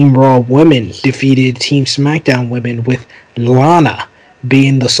DX. Team Raw women defeated Team SmackDown women, with Lana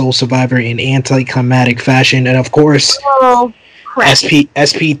being the sole survivor in anticlimactic fashion. And of course,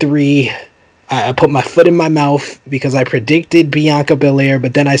 SP3, I put my foot in my mouth because I predicted Bianca Belair,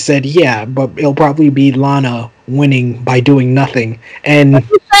 but then I said, yeah, but it'll probably be Lana winning by doing nothing. And you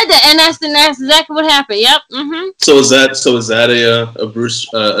said that, and that's exactly what happened. Yep. Mm-hmm. So is that a Bruce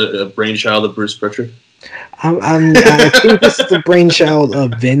a brainchild of Bruce Pritchard? I think this is the brainchild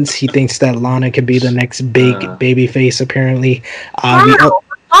of Vince. He thinks that Lana could be the next big baby face, apparently.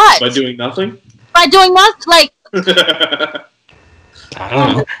 By doing nothing? By doing nothing? Like... I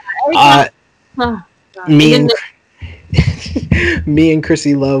don't know. Me and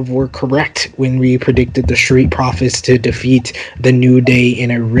Chrissy Love were correct when we predicted the Street Profits to defeat the New Day in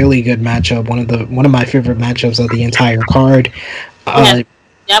a really good matchup. One of my favorite matchups of the entire card.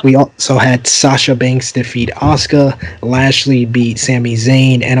 Yep. We also had Sasha Banks defeat Asuka, Lashley beat Sami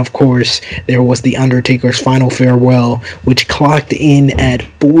Zayn, and of course there was The Undertaker's Final Farewell, which clocked in at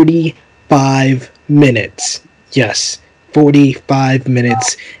 45 minutes. Yes, 45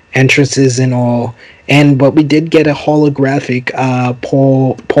 minutes, entrances and all. But we did get a holographic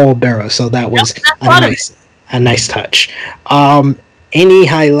Paul Bearer, so that was a nice touch. any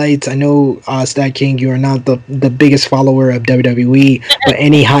highlights? I know, Stat King, you are not the biggest follower of WWE, but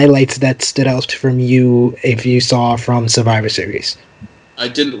any highlights that stood out from you if you saw from Survivor Series? I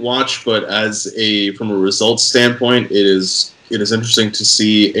didn't watch, but from a results standpoint, it is interesting to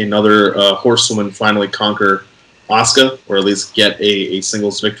see another horsewoman finally conquer Asuka, or at least get a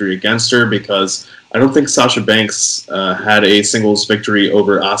singles victory against her, because I don't think Sasha Banks had a singles victory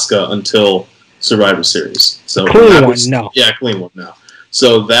over Asuka until Survivor Series. So clean one, no. Yeah, clean one now.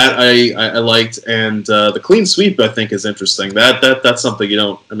 So that I liked, and the clean sweep I think is interesting. That's something you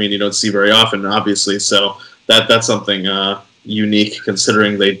don't see very often, obviously. So that's something unique,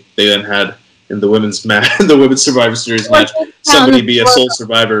 considering they then had in the women's the women's Survivor Series match somebody be a sole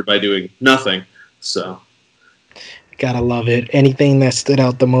survivor by doing nothing. So gotta love it. Anything that stood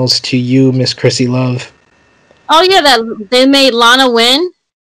out the most to you, Miss Chrissy Love? Oh yeah, that they made Lana win.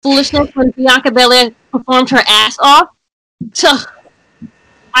 Foolishness when Bianca Belair performed her ass off. So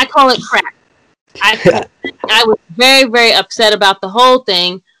I call it crap. I was very, very upset about the whole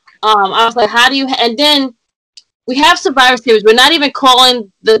thing. I was like, how do you? And then we have Survivor Series. We're not even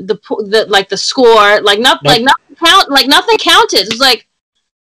calling the score. Nothing counted. It's like,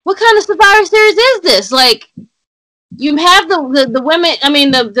 what kind of Survivor Series is this? Like, you have the women. I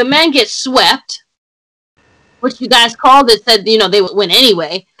mean, the men get swept, which you guys called it. Said they would win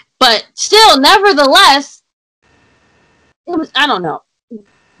anyway, but still, nevertheless, it was. I don't know.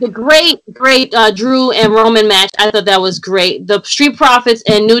 The great Drew and Roman match, I thought that was great. The Street Profits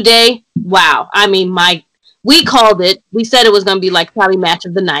and New Day, wow. I mean, we called it. We said it was going to be like probably match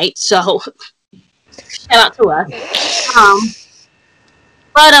of the night. So shout out to us.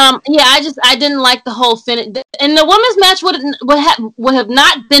 Yeah, I didn't like the whole finish. And the women's match would have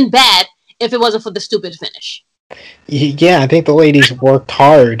not been bad if it wasn't for the stupid finish. Yeah, I think the ladies worked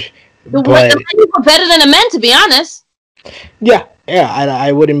hard. The ladies were better than the men, to be honest. Yeah,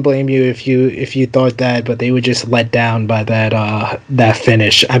 I wouldn't blame you if you thought that, but they were just let down by that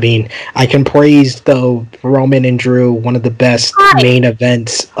finish. I mean, I can praise though Roman and Drew, one of the best main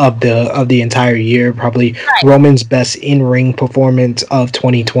events of the entire year, probably Roman's best in-ring performance of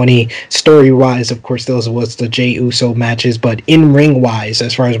 2020. Story-wise, of course, those was the Jey Uso matches, but in-ring wise,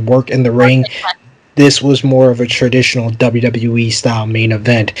 as far as work in the ring, this was more of a traditional WWE style main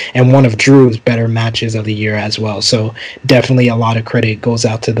event and one of Drew's better matches of the year as well. So definitely a lot of credit goes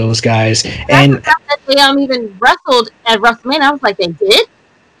out to those guys. And that they even wrestled at WrestleMania. I was like, they did?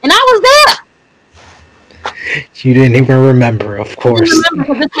 And I was there. You didn't even remember, of course. I didn't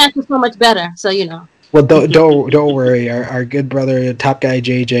remember because this match was so much better. So, Well, don't worry. Our good brother, Top Guy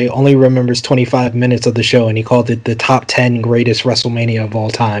JJ, only remembers 25 minutes of the show, and he called it the top 10 greatest WrestleMania of all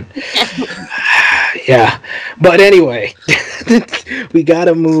time. Yeah, but anyway, we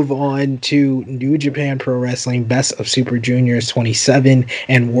gotta move on to New Japan Pro Wrestling Best of Super Juniors 27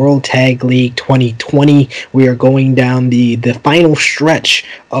 and World Tag League 2020. We are going down the final stretch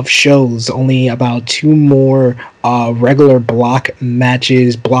of shows. Only about 2 more regular block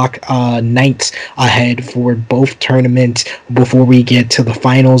matches, nights ahead for both tournaments before we get to the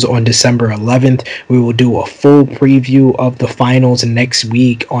finals on December 11th. We will do a full preview of the finals next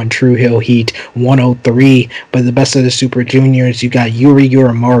week on True Hill Heat 103. But the Best of the Super Juniors, you got Yuri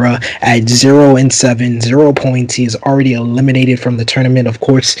Uemura at 0-7, 0 points. He is already eliminated from the tournament. Of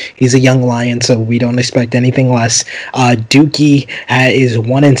course, he's a young lion, so we don't expect anything less. Dookie is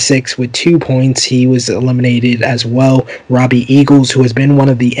 1-6 with 2 points. He was eliminated as well. Robbie Eagles, who has been one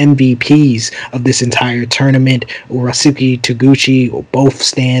of the MVPs of this entire tournament, Rasuke Taguchi, both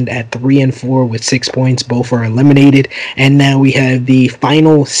stand at 3-4 with 6 points. Both are eliminated. And now we have the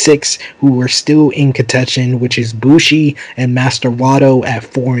final 6 who are still in contention, which is Bushi and Master Wato at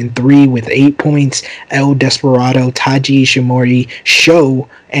 4-3 with 8 points. El Desperado, Taiji Ishimori, Sho,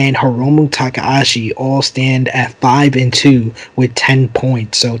 and Hiromu Takahashi all stand at 5-2 with 10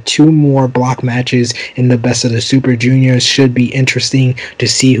 points. So 2 more block matches in the Best of the Super Juniors. Should be interesting to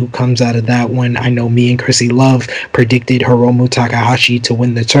see who comes out of that one. I know me and Chrissy Love predicted Hiromu Takahashi to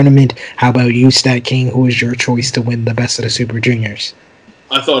win the tournament. How about you, Stat King? Who is your choice to win the Best of the Super Juniors?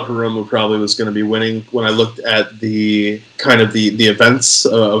 I thought Hiromu probably was going to be winning when I looked at the events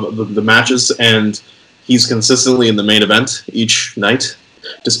of the matches, and he's consistently in the main event each night,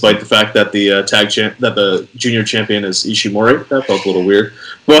 despite the fact that the junior champion is Ishimori. That felt a little weird,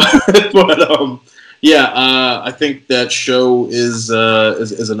 but I think that Sho is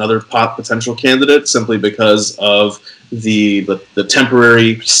another potential candidate simply because of the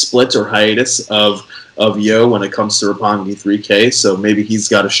temporary split or hiatus of Yo when it comes to Roppongi 3K. So maybe he's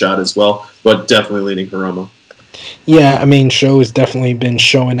got a shot as well, but definitely leaning Hiromu. Yeah, I mean, Sho has definitely been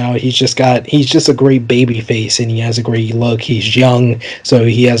showing out. He's just a great baby face, and he has a great look. He's young, so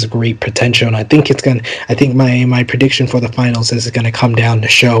he has a great potential. And I think my prediction for the finals is gonna come down to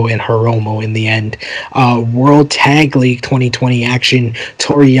Sho and Hiromu in the end. World Tag League 2020 action: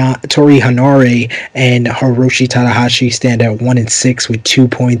 Tori Hanare and Hiroshi Tanahashi stand at 1-6 with 2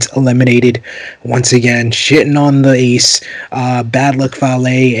 points eliminated. Once again, shitting on the ace. Bad Luck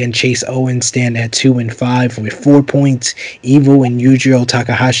Fale and Chase Owens stand at 2-5 with 4 points. Evil and Yujiro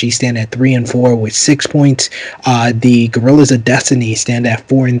Takahashi stand at 3-4 with 6 points. The Gorillas of Destiny stand at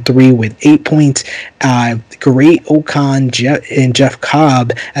 4-3 with 8 points. Great Okan and Jeff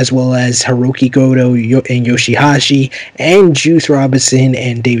Cobb, as well as Hiroki Goto and Yoshihashi, and Juice Robinson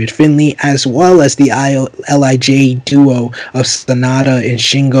and David Finlay, as well as the LIJ duo of Sanada and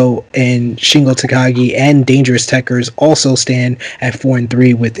Shingo Takagi and Dangerous Tekkers also stand at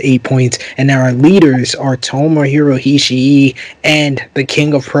 4-3 with 8 points. And our leaders are Tomohiro Ishii and the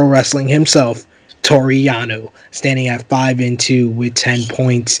King of Pro Wrestling himself, Toru Yano, standing at 5-2 with 10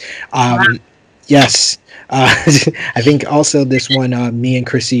 points. Yes. I think also this one, me and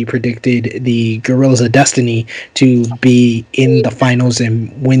Chrissy predicted the Gorillas of Destiny to be in the finals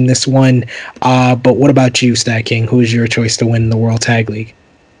and win this one. But what about you, Stat King? Who is your choice to win the World Tag League?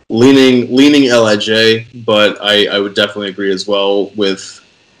 Leaning LIJ, but I would definitely agree as well with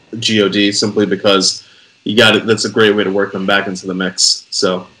GOD, simply because you got it. That's a great way to work them back into the mix.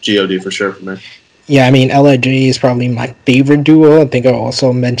 So GOD for sure for me. Yeah, I mean, LIJ is probably my favorite duo. I think I'll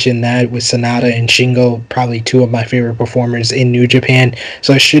also mention that with Sanada and Shingo, probably two of my favorite performers in New Japan.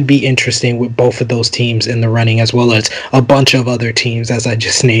 So it should be interesting with both of those teams in the running, as well as a bunch of other teams, as I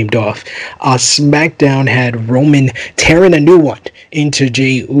just named off. SmackDown had Roman tearing a new one into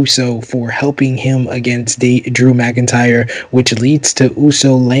Jey Uso for helping him against Drew McIntyre, which leads to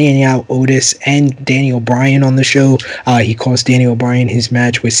Uso laying out Otis and Daniel Bryan on the show. He cost Daniel Bryan his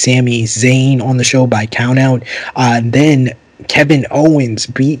match with Sami Zayn on the show by countout. Then Kevin Owens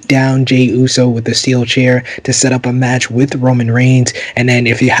beat down Jey Uso with a steel chair to set up a match with Roman Reigns. And then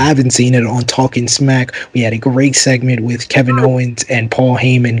if you haven't seen it on Talking Smack, we had a great segment with Kevin Owens and Paul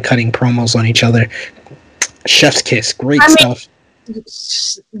Heyman cutting promos on each other. Chef's kiss. Great stuff.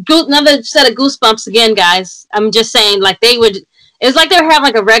 Another set of goosebumps again, guys. I'm just saying, like, it was like they were having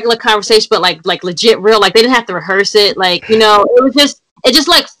like a regular conversation, but like legit real. Like they didn't have to rehearse it. Like, you know, it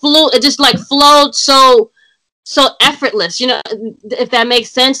just flowed so effortless, you know, if that makes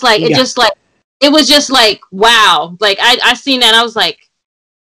sense. Like it was just like wow. Like I seen that and I was like,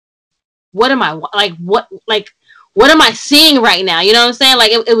 what am I seeing right now? You know what I'm saying?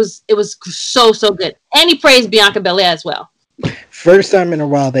 Like it was so good. And he praised Bianca Belair as well. First time in a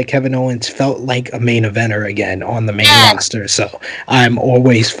while that Kevin Owens felt like a main eventer again on the main roster. So I'm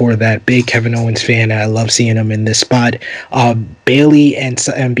always for that. Big Kevin Owens fan. I love seeing him in this spot. Bayley and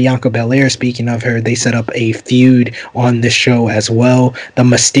Bianca Belair, speaking of her, they set up a feud on this show as well. The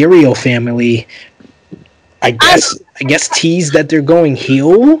Mysterio family, I guess teased that they're going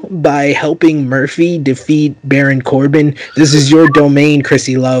heel by helping Murphy defeat Baron Corbin. This is your domain,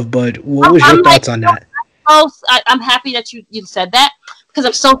 Chrissy Love, but what was your thoughts on that? I'm happy that you said that,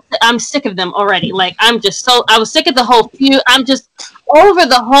 because I'm sick of them already. Like I was sick of the whole feud. I'm just over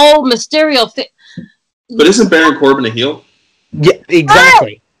the whole Mysterio thing. But isn't Baron Corbin a heel? Yeah,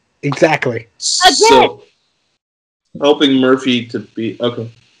 exactly. Exactly. So helping Murphy to be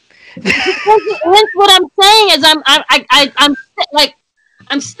okay. That's what I'm saying is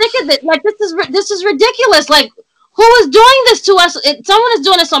I'm sick of it. Like this is ridiculous. Like, who is doing this to us? Someone is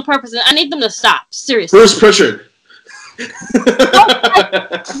doing this on purpose, and I need them to stop. Seriously. Bruce Pritchard. It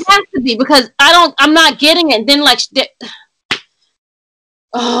has to be, because I'm not getting it. And then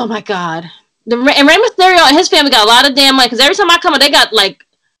oh my god. And Rey Mysterio and his family got a lot of damn money, because every time I come out, they got like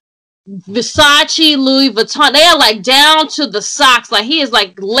Versace, Louis Vuitton. They are like down to the socks. Like he is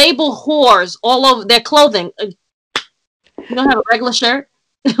like label whores all over their clothing. You don't have a regular shirt?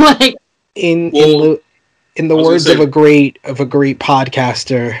 Like in the words of a great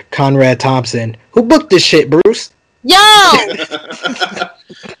podcaster, Conrad Thompson, who booked this shit, Bruce? Yo!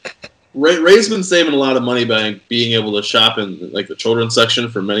 Ray's been saving a lot of money by being able to shop in like the children's section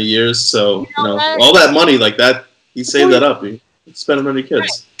for many years. So you know all that money like that, he saved that up. He spent it on your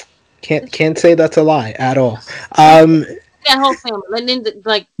kids. Can't say that's a lie at all. that whole family.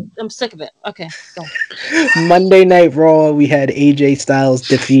 Like, I'm sick of it. Okay, go. Monday Night Raw, we had AJ Styles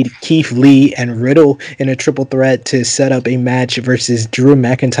defeat Keith Lee and Riddle in a triple threat to set up a match versus Drew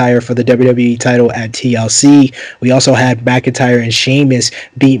McIntyre for the WWE title at TLC. We also had McIntyre and Sheamus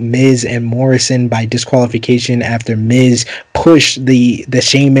beat Miz and Morrison by disqualification after Miz pushed the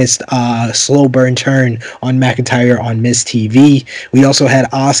Sheamus slow burn turn on McIntyre on Miz TV. We also had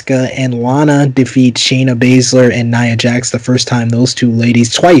Asuka and Lana defeat Shayna Baszler and Nia Jax, the first time those two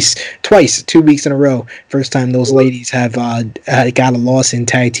ladies, twice, 2 weeks in a row, first time those ladies have got a loss in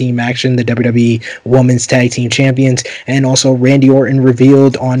tag team action, the WWE Women's Tag Team Champions. And also Randy Orton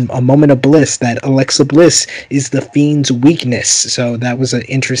revealed on A Moment of Bliss that Alexa Bliss is the Fiend's weakness. So that was an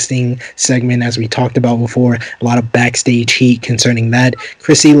interesting segment, as we talked about before. A lot of backstage heat concerning that.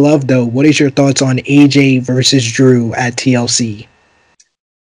 Chrissy Love, though, what is your thoughts on AJ versus Drew at TLC?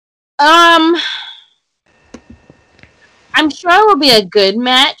 I'm sure it will be a good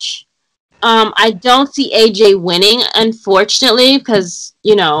match. I don't see AJ winning, unfortunately, because,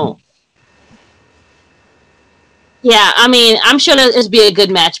 yeah, I mean, I'm sure it'll be a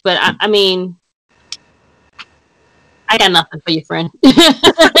good match, but I mean, I got nothing for you, friend.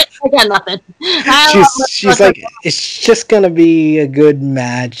 I got nothing. She's like, it's just gonna be a good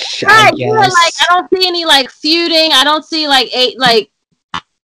match, right, I guess. Yeah, like, I don't see any, like, feuding. I don't see,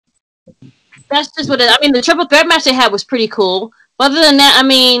 that's just what it is. I mean, the triple threat match they had was pretty cool. But other than that, I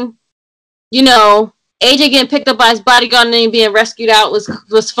mean, AJ getting picked up by his bodyguard and then being rescued out was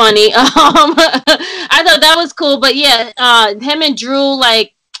funny. I thought that was cool. But yeah, him and Drew,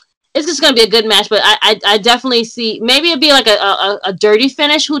 like, it's just gonna be a good match. But I definitely see, maybe it'd be like a dirty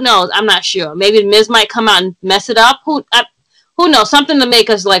finish. Who knows? I'm not sure. Maybe Miz might come out and mess it up. Who knows? Something to make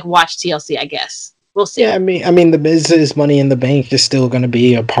us like watch TLC, I guess. We'll see. Yeah, I mean, the Miz's Money in the Bank is still going to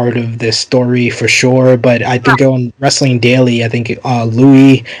be a part of this story for sure. But I think on Wrestling Daily, I think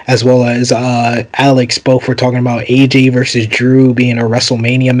Louis as well as Alex both were talking about AJ versus Drew being a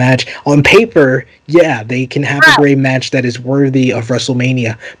WrestleMania match. On paper, yeah, they can have a great match that is worthy of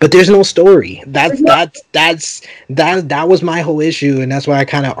WrestleMania, but there's no story. That was my whole issue, and that's why I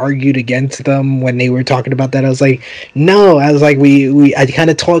kind of argued against them when they were talking about that. I was like, no, I kind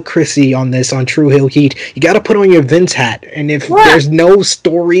of taught Chrissy on this on True Hill Heat. You got to put on your Vince hat, and if there's no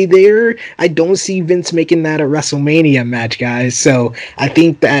story there, I don't see Vince making that a WrestleMania match, guys. So I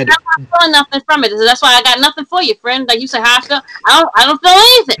think that I'm not feeling nothing from it. So that's why I got nothing for you, friend. Like you say, how I feel. I don't feel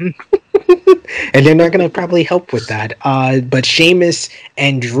anything. And they're not going to probably help with that. But Sheamus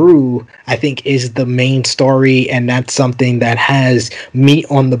and Drew, I think, is the main story, and that's something that has meat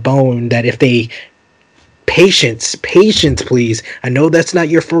on the bone. That if they patience, please. I know that's not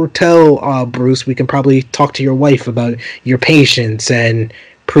your forte, Bruce. We can probably talk to your wife about your patience and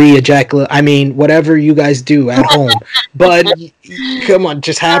pre-ejaculate. I mean, whatever you guys do at home. But come on,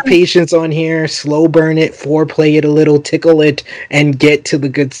 just have patience on here. Slow burn it, foreplay it a little, tickle it, and get to the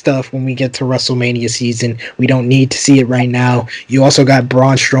good stuff when we get to WrestleMania season. We don't need to see it right now. You also got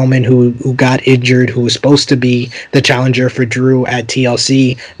Braun Strowman, who got injured, who was supposed to be the challenger for Drew at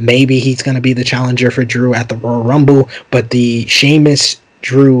TLC. Maybe he's going to be the challenger for Drew at the Royal Rumble, but the Sheamus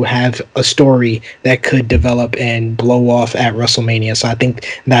Drew have a story that could develop and blow off at WrestleMania. So I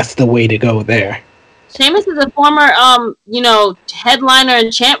think that's the way to go there. Sheamus is a former, headliner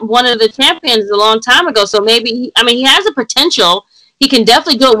and one of the champions a long time ago. So maybe, he has the potential. He can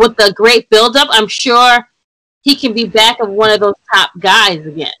definitely do it with the great build-up. I'm sure he can be back of one of those top guys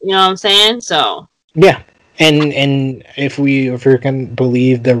again. You know what I'm saying? So yeah. And if we can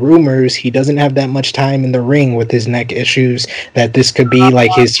believe the rumors, he doesn't have that much time in the ring with his neck issues, that this could be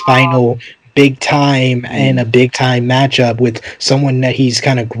like his final big time and a big time matchup with someone that he's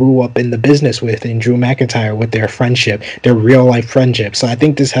kind of grew up in the business with, in Drew McIntyre, with their friendship, their real life friendship. So I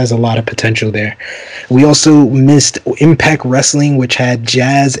think this has a lot of potential there. We also missed Impact Wrestling, which had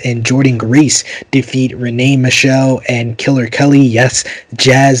Jazz and Jordan Grace defeat Renee Michelle and Killer Kelly. Yes,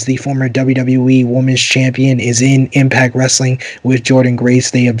 Jazz, the former WWE Women's Champion, is in Impact Wrestling with Jordan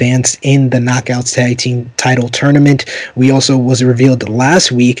Grace. They advanced in the Knockouts Tag Team title tournament. We also was revealed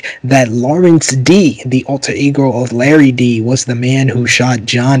last week that Lawrence D, the alter ego of Larry D, was the man who shot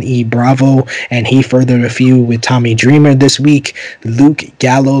John E. Bravo, and he furthered a feud with Tommy Dreamer this week. Luke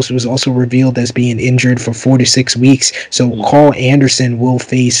Gallows was also revealed as being injured for 4 to 6 weeks, so Carl Anderson will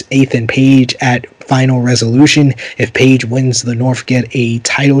face Ethan Page at Final Resolution. If Page wins, the North get a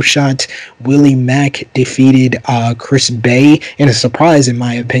title shot. Willie Mack defeated Chris Bay in a surprise, in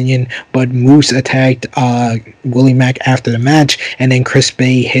my opinion, but Moose attacked Willie Mack after the match, and then Chris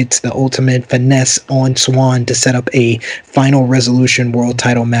Bay hits the ultimate tournament, Finesse on Swan to set up a Final Resolution World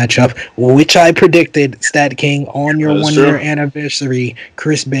Title matchup, which I predicted, Stat King, on your 1 year anniversary.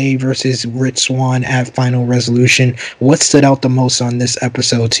 Chris Bay versus Rich Swann at Final Resolution. What stood out the most on this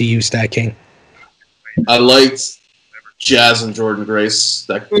episode to you, Stat King? I liked Jazz and Jordan Grace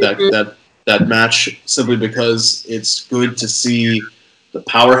that match simply because it's good to see the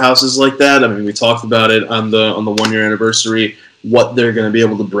powerhouses like that. I mean, we talked about it on the 1 year anniversary, what they're going to be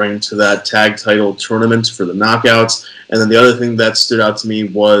able to bring to that tag title tournament for the knockouts. And then the other thing that stood out to me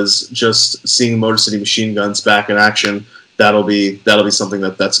was just seeing Motor City Machine Guns back in action. That'll be something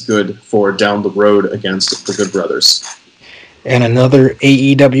that's good for down the road against the Good Brothers. And another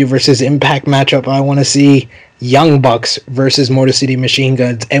AEW versus Impact matchup I want to see, Young Bucks versus Motor City Machine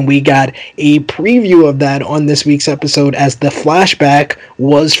Guns. And we got a preview of that on this week's episode, as the flashback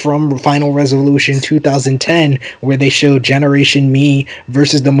was from Final Resolution 2010, where they showed Generation Me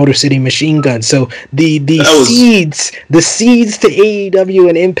versus the Motor City Machine Guns. So the seeds to AEW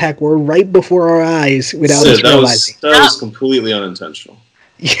and Impact were right before our eyes without us realizing. That was completely unintentional.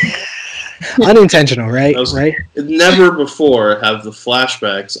 Unintentional, right? Right. Never before have the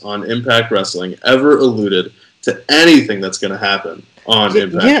flashbacks on Impact Wrestling ever alluded to anything that's going to happen on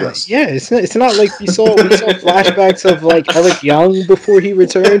Impact Wrestling. Yeah, it's not like we saw flashbacks of like Eric Young before he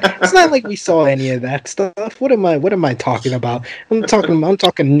returned. It's not like we saw any of that stuff. What am I talking about? I'm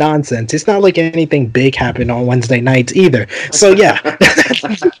talking nonsense. It's not like anything big happened on Wednesday nights either. So yeah. Together,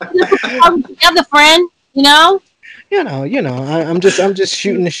 friend, you know. I'm just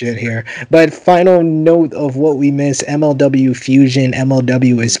shooting the shit here. But final note of what we missed: MLW Fusion.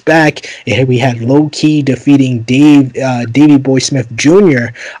 MLW is back. We had Low Key defeating Davey Boy Smith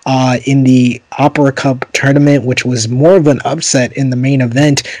Jr. In the Opera Cup tournament, which was more of an upset in the main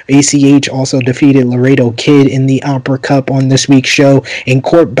event. ACH also defeated Laredo Kid in the Opera Cup on this week's show. And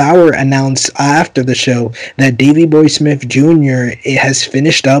Court Bauer announced after the show that Davey Boy Smith Jr. has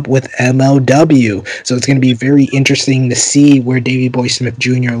finished up with MLW. So it's going to be very interesting to see where Davey Boy Smith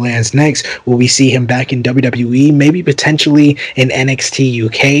Jr. lands next. Will we see him back in WWE? Maybe potentially in NXT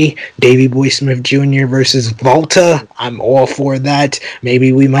UK. Davey Boy Smith Jr. versus Volta. I'm all for that.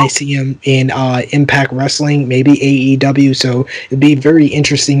 Maybe we might see him in Impact Wrestling. Maybe AEW. So it'd be very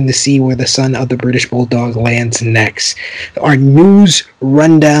interesting to see where the son of the British Bulldog lands next. Our news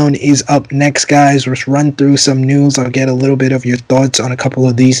rundown is up next, guys. Let's run through some news. I'll get a little bit of your thoughts on a couple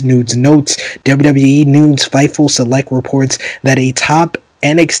of these news notes. WWE News Fightful Select reports that a top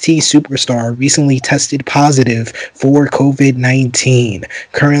NXT superstar recently tested positive for COVID-19.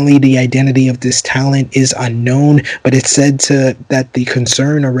 Currently, the identity of this talent is unknown, but it's said that the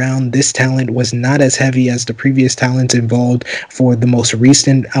concern around this talent was not as heavy as the previous talents involved for the most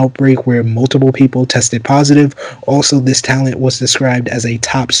recent outbreak, where multiple people tested positive. Also, this talent was described as a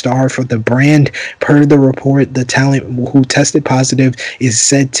top star for the brand. Per the report, the talent who tested positive is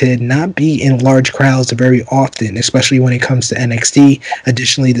said to not be in large crowds very often, especially when it comes to NXT.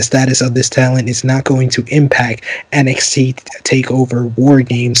 Additionally, the status of this talent is not going to impact NXT TakeOver War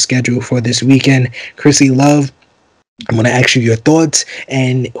Games scheduled for this weekend. Chrissy Love, I'm going to ask you your thoughts,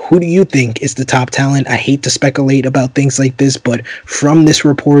 and who do you think is the top talent? I hate to speculate about things like this, but from this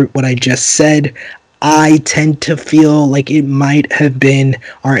report, what I just said, I tend to feel like it might have been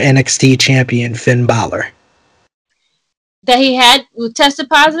our NXT champion, Finn Balor. That he had tested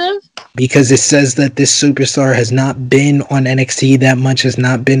positive? Because it says that this superstar has not been on NXT that much, has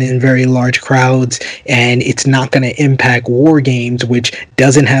not been in very large crowds, and it's not going to impact War Games, which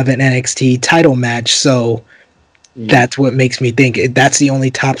doesn't have an NXT title match. So that's what makes me think that's the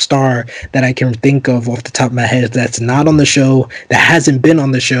only top star that I can think of off the top of my head that's not on the show, that hasn't been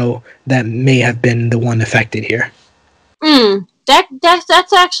on the show, that may have been the one affected here.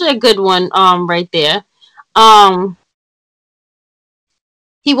 That's actually a good one right there.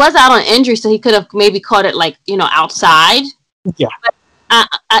 He was out on injury, so he could have maybe caught it, like, outside. Yeah. But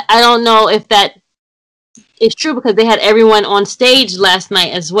I don't know if that is true, because they had everyone on stage last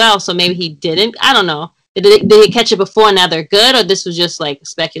night as well, so maybe he didn't. I don't know. Did he catch it before and now they're good, or this was just like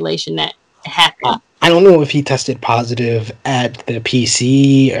speculation that it happened? I don't know if he tested positive at the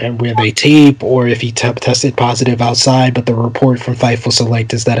PC and where they tape, or if he tested positive outside, but the report from Fightful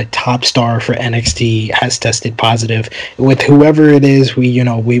Select is that a top star for NXT has tested positive. With whoever it is,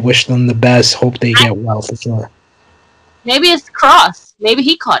 we wish them the best, hope they get well for sure. Maybe it's Cross. Maybe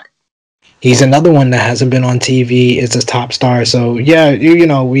he caught it. He's another one that hasn't been on TV, is a top star. So, yeah,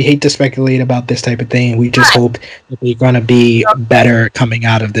 we hate to speculate about this type of thing. We just hope that they're going to be better coming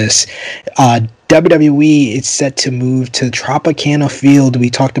out of this. WWE is set to move to Tropicana Field. We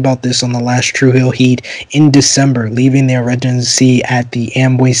talked about this on the last True Hill Heat in December, leaving their residency at the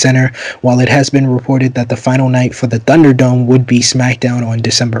Amway Center. While it has been reported that the final night for the Thunderdome would be SmackDown on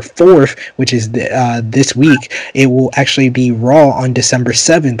December 4th, which is this week, it will actually be Raw on December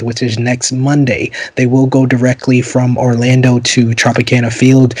 7th, which is next Monday. They will go directly from Orlando to Tropicana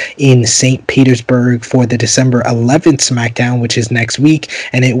Field in St. Petersburg for the December 11th SmackDown, which is next week.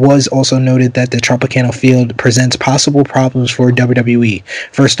 And it was also noted that the Tropicana Field presents possible problems for WWE.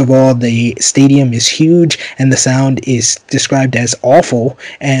 First of all, the stadium is huge and the sound is described as awful.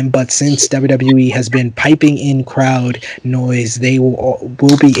 But since WWE has been piping in crowd noise, they will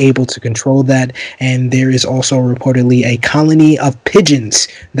be able to control that. And there is also reportedly a colony of pigeons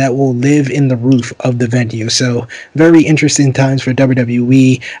that will live in the roof of the venue. So very interesting times for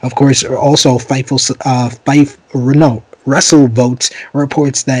WWE. Of course, also WrestleVotes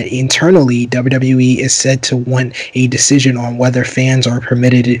reports that internally WWE is said to want a decision on whether fans are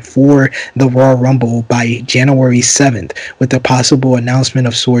permitted for the Royal Rumble by January 7th, with a possible announcement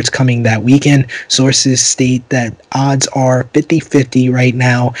of sorts coming that weekend. Sources state that odds are 50-50 right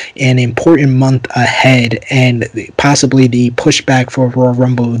now, an important month ahead, and possibly the pushback for Royal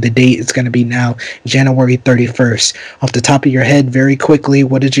Rumble, the date is going to be now January 31st. Off the top of your head, very quickly,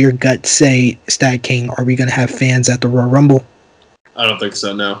 what does your gut say, Stat King? Are we going to have fans at the Royal Rumble? I don't think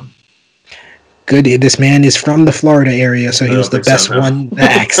so, no. Good. This man is from the Florida area, so he was the best one that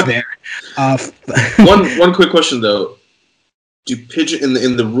acts there. One quick question though: do pigeon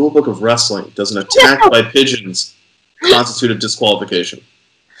in the rule book of wrestling, does an attack by pigeons constitute a disqualification?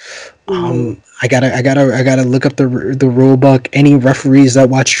 I gotta look up the rule book. Any referees that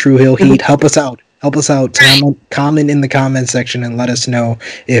watch True Hill Heat, help us out. Help us out. Comment in the comment section and let us know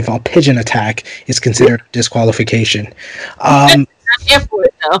if a pigeon attack is considered disqualification. I'm here for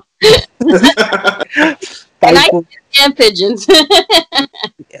it though. And I can pigeons.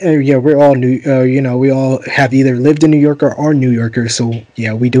 Yeah, we're all new. We all have either lived in New York or are New Yorkers, so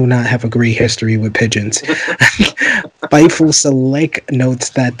yeah, we do not have a great history with pigeons. Fightful Select notes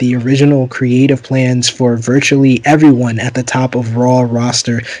that the original creative plans for virtually everyone at the top of Raw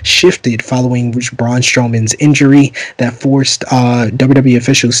roster shifted following Braun Strowman's injury that forced WWE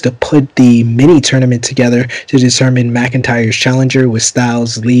officials to put the mini tournament together to determine McIntyre's challenger, with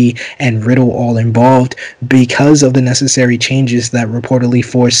Styles, Lee, and Riddle all involved. Because of the necessary changes that reportedly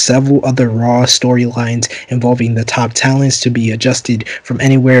forced several other Raw storylines involving the top talents to be adjusted from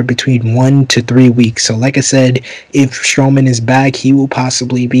anywhere between 1 to 3 weeks. So like I said, if Strowman is back, he will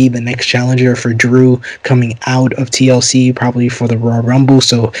possibly be the next challenger for Drew coming out of TLC, probably for the Royal Rumble.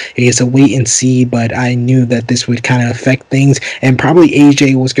 So it's a wait and see, but I knew that this would kind of affect things, and probably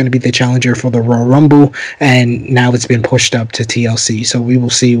AJ was going to be the challenger for the Royal Rumble, and now it's been pushed up to TLC. So we will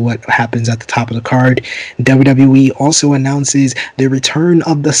see what happens at the top of the card. WWE also announces the return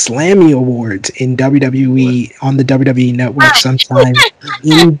of the Slammy Awards in WWE on the WWE Network sometime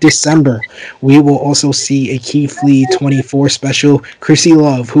in December. We will also see a Keith Lee 24 special. Chrissy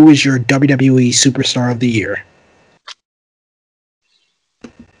Love, who is your WWE Superstar of the Year?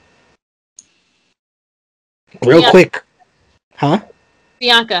 Real quick. Huh?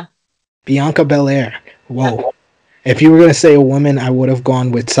 Bianca Belair. Whoa. If you were going to say a woman, I would have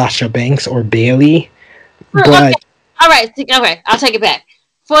gone with Sasha Banks or Bayley. But okay. All right, I'll take it back.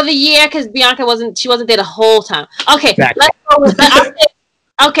 For the year, because Bianca wasn't there the whole time. Okay, exactly. Let's go with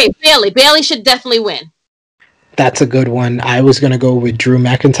Bayley. Bayley should definitely win. That's a good one. I was going to go with Drew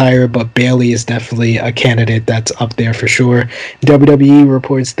McIntyre, but Bayley is definitely a candidate that's up there for sure. WWE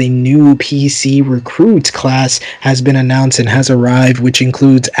reports the new PC recruits class has been announced and has arrived, which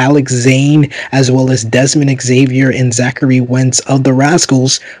includes Alex Zane, as well as Desmond Xavier and Zachary Wentz of the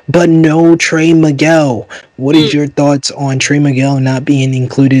Rascals, but no Trey Miguel. What is your thoughts on Trey Miguel not being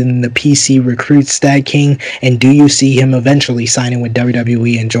included in the PC recruits, Stat King? And do you see him eventually signing with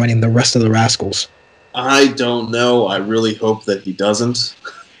WWE and joining the rest of the Rascals? I don't know. I really hope that he doesn't.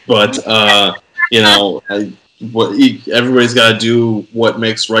 But everybody's got to do what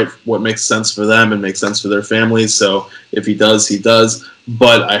makes sense for them and makes sense for their families. So if he does, he does.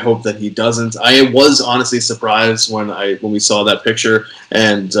 But I hope that he doesn't. I was honestly surprised when we saw that picture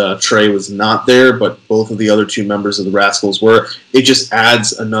and Trey was not there, but both of the other two members of the Rascals were. It just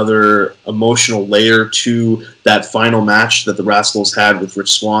adds another emotional layer to that final match that the Rascals had with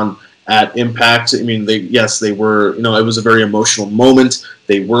Rich Swann at Impact. I mean, they were, it was a very emotional moment.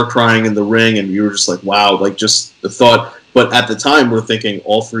 They were crying in the ring, and we were just like, wow, like just the thought. But at the time, we're thinking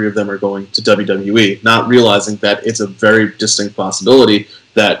all three of them are going to WWE, not realizing that it's a very distinct possibility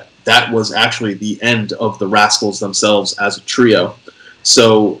that was actually the end of the Rascals themselves as a trio.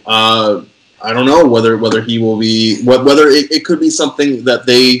 So I don't know whether he will be, whether it could be something that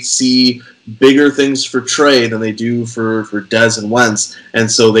they see bigger things for Trey than they do for Dez and Wentz, and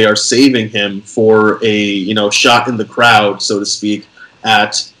so they are saving him for a shot in the crowd, so to speak,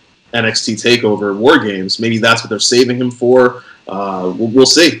 at NXT TakeOver War Games. Maybe that's what they're saving him for. We'll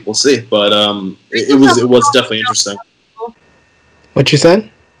see, but it was definitely interesting. What you said?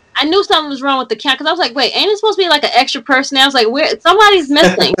 I knew something was wrong with the count because I was like, wait, ain't it supposed to be like an extra person? I was like, where somebody's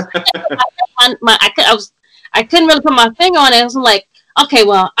missing. I couldn't really put my finger on it. I was like, okay,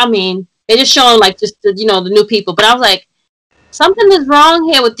 well, I mean, they just showing like just the new people, but I was like, something is wrong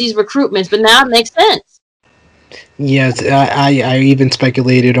here with these recruitments. But now it makes sense. Yes, I even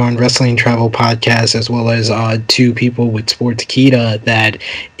speculated on Wrestling Travel Podcast as well as two people with Sportskeeda that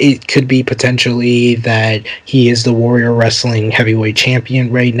it could be potentially that he is the Warrior Wrestling Heavyweight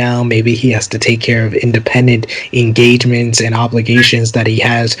Champion right now. Maybe he has to take care of independent engagements and obligations that he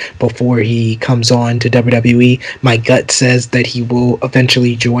has before he comes on to WWE. My gut says that he will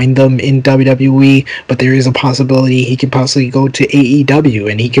eventually join them in WWE, but there is a possibility he could possibly go to AEW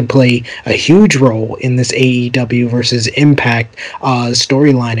and he could play a huge role in this AEW versus Impact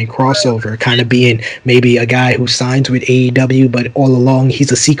storyline and crossover, kind of being maybe a guy who signs with AEW, but all along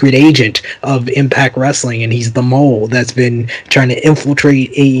he's a secret agent of Impact Wrestling and he's the mole that's been trying to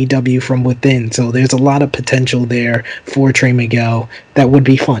infiltrate AEW from within. So there's a lot of potential there for Trey Miguel that would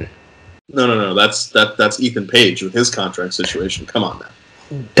be fun. No. That's Ethan Page with his contract situation. Come on now.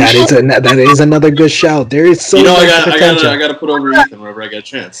 That is another good shout. There is so much potential. I got to put over Ethan whenever I get a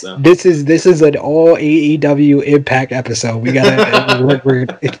chance. So. This is an all AEW Impact episode. We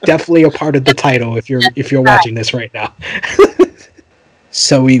gotta. It's definitely a part of the title if you're watching this right now.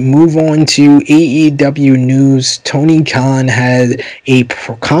 So we move on to AEW news. Tony Khan had a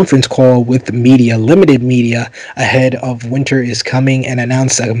conference call with media, limited media, ahead of Winter is Coming and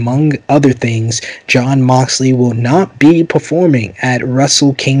announced, among other things, Jon Moxley will not be performing at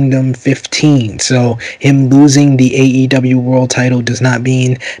Wrestle Kingdom 15. So him losing the AEW World title does not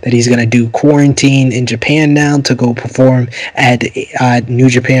mean that he's going to do quarantine in Japan now to go perform at New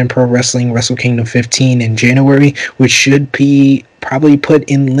Japan Pro Wrestling Wrestle Kingdom 15 in January, which should be probably put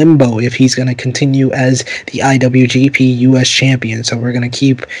in limbo if he's going to continue as the IWGP US champion. So we're going to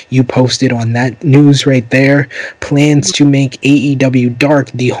keep you posted on that news right there. Plans to make AEW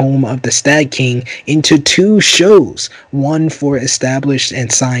Dark, the home of the Stag King, into 2 shows. One for established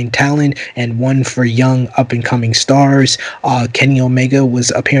and signed talent and one for young up-and-coming stars. Kenny Omega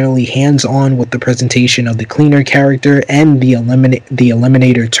was apparently hands-on with the presentation of the Cleaner character and the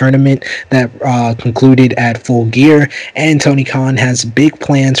Eliminator tournament that concluded at Full Gear. And Tony Khan has big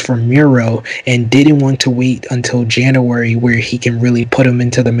plans for Miro and didn't want to wait until January where he can really put him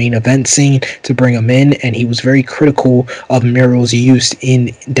into the main event scene to bring him in, and he was very critical of Miro's use in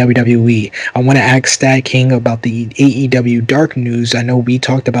WWE. I want to ask Stag King about the AEW Dark news. I know we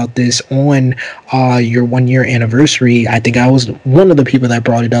talked about this on your 1-year anniversary. I think I was one of the people that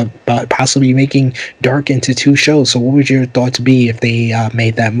brought it up about possibly making Dark into 2 shows. So what would your thoughts be if they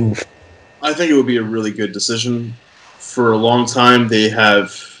made that move? I think it would be a really good decision. For a long time, they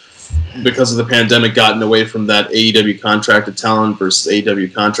have, because of the pandemic, gotten away from that AEW contracted talent versus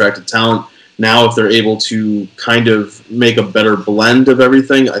AEW contracted talent. Now, if they're able to kind of make a better blend of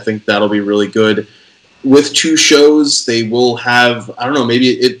everything, I think that'll be really good. With 2 shows, they will have, I don't know,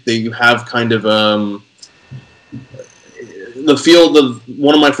 they have kind of the field of,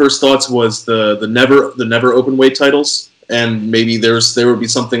 one of my first thoughts was the never open weight titles. And maybe there would be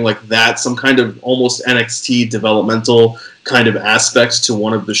something like that, some kind of almost NXT developmental kind of aspects to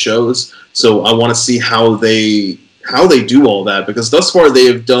one of the shows. So I want to see how they do all that, because thus far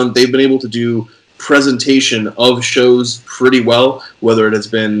they've been able to do presentation of shows pretty well, whether it has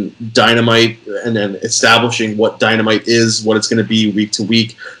been Dynamite and then establishing what Dynamite is, what it's going to be week to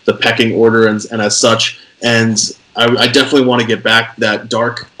week, the pecking order and as such. And I definitely want to get back that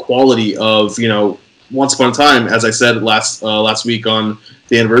Dark quality of, once upon a time, as I said last week on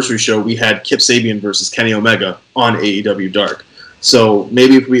the anniversary show, we had Kip Sabian versus Kenny Omega on AEW Dark. So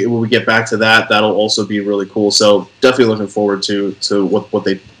maybe if we get back to that, that'll also be really cool. So definitely looking forward to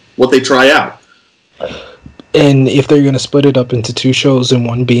what they try out. And if they're going to split it up into 2 shows, and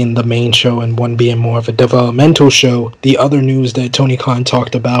one being the main show and one being more of a developmental show, the other news that Tony Khan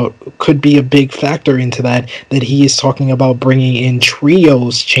talked about could be a big factor into that he is talking about bringing in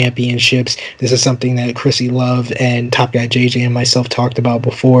trios championships. This is something that Chrissy Love and Top Guy JJ and myself talked about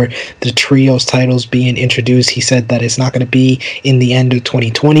before, the trios titles being introduced. He said that it's not going to be in the end of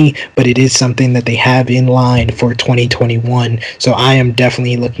 2020, but it is something that they have in line for 2021. So I am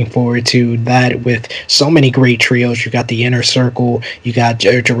definitely looking forward to that, with so many great great trios. You got the Inner Circle, you got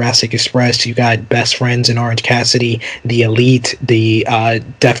Jurassic Express, you got Best Friends and Orange Cassidy, the Elite, the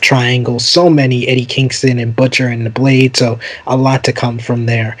Death Triangle, so many, Eddie Kingston and Butcher and the Blade, so a lot to come from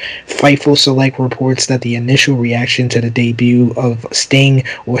there. Fightful Select reports that the initial reaction to the debut of Sting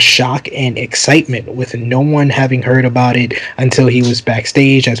was shock and excitement, with no one having heard about it until he was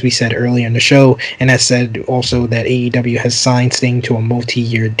backstage, as we said earlier in the show, and has said also that AEW has signed Sting to a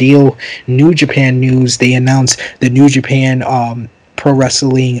multi-year deal. New Japan news, they announced the New Japan Pro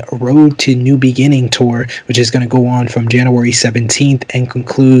Wrestling Road to New Beginning tour, which is going to go on from January 17th and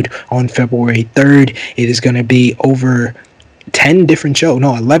conclude on February 3rd. It is going to be over 11 different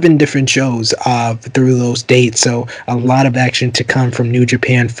shows through those dates, so a lot of action to come from New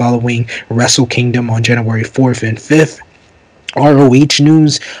Japan following Wrestle Kingdom on January 4th and 5th. ROH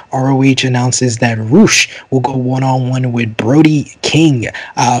news. ROH announces that Roosh will go one-on-one with Brody King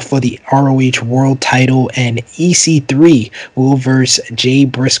for the ROH World title, and EC3 will verse Jay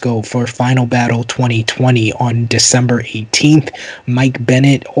Briscoe for Final Battle 2020 on December 18th. Mike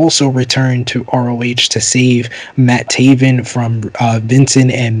Bennett also returned to ROH to save Matt Taven from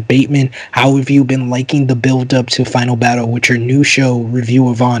Vincent and Bateman. How have you been liking the build-up to Final Battle with your new show, Review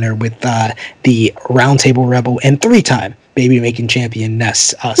of Honor, with the Roundtable Rebel and three-time baby-making champion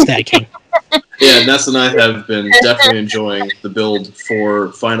Ness, Stat King? Yeah, Ness and I have been definitely enjoying the build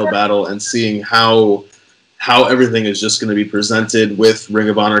for Final Battle and seeing how everything is just going to be presented with Ring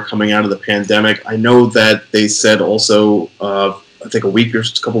of Honor coming out of the pandemic. I know that they said also, I think a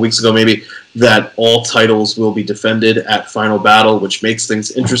couple weeks ago maybe, that all titles will be defended at Final Battle, which makes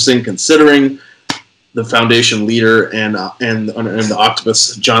things interesting considering the Foundation leader and the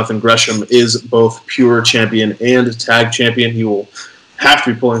Octopus, Jonathan Gresham, is both pure champion and tag champion. He will have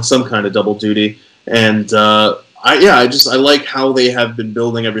to be pulling some kind of double duty. And I like how they have been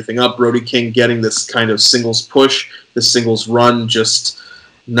building everything up. Brody King getting this kind of singles push, this singles run, just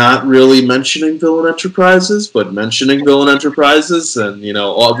not really mentioning Villain Enterprises, but mentioning Villain Enterprises, and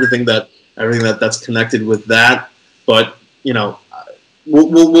everything that's connected with that. But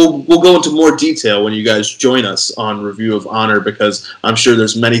We'll go into more detail when you guys join us on Review of Honor, because I'm sure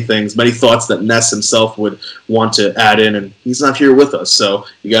there's many thoughts that Ness himself would want to add in, and he's not here with us. So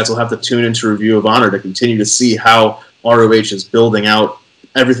you guys will have to tune into Review of Honor to continue to see how ROH is building out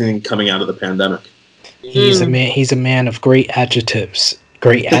everything coming out of the pandemic. He's a man of great adjectives.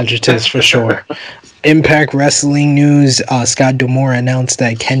 Great adjectives for sure. Impact Wrestling news. Scott D'Amore announced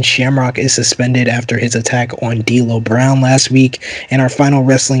that Ken Shamrock is suspended after his attack on D'Lo Brown last week. And our final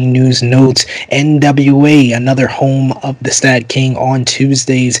wrestling news notes, NWA, another home of the Stat King, on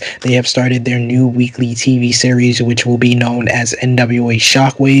Tuesdays. They have started their new weekly TV series, which will be known as NWA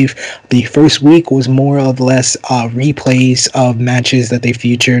Shockwave. The first week was more or less replays of matches that they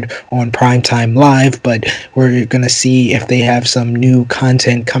featured on Primetime Live, but we're going to see if they have some new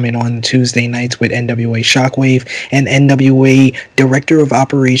content coming on Tuesday nights with NWA Shockwave. And NWA Director of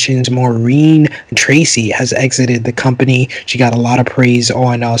Operations Maureen Tracy has exited the company. She got a lot of praise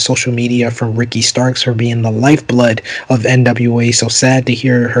on social media from Ricky Starks for being the lifeblood of NWA. So sad to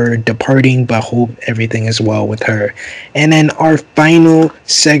hear her departing, but hope everything is well with her. And then our final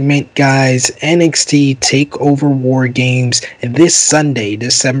segment, guys, NXT TakeOver War Games this Sunday,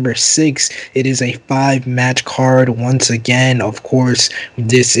 December 6th. It is a 5-match card once again. Of course,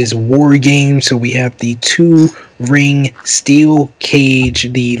 this is War Games, so we have the 2-ring steel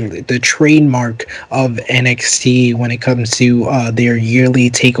cage, the trademark of NXT when it comes to their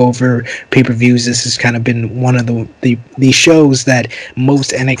yearly takeover pay-per-views. This has kind of been one of the shows that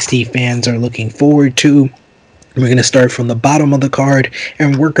most NXT fans are looking forward to. We're going to start from the bottom of the card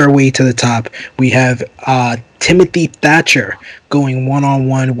and work our way to the top. We have Timothy Thatcher going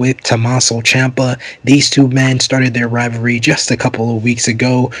one-on-one with Tommaso Ciampa. These two men started their rivalry just a couple of weeks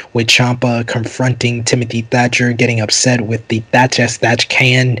ago, with Ciampa confronting Timothy Thatcher, getting upset with the Thatch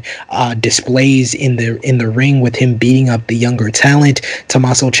Can displays in the ring, with him beating up the younger talent.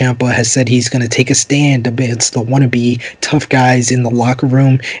 Tommaso Ciampa has said he's going to take a stand against the wannabe tough guys in the locker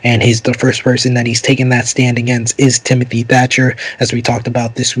room, and the first person that he's taken that stand against is Timothy Thatcher. As we talked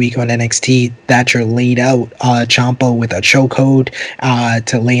about this week on NXT, Thatcher laid out Ciampa with a chokehold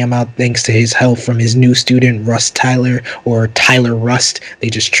to lay him out, thanks to his help from his new student Russ Tyler, or Tyler Rust.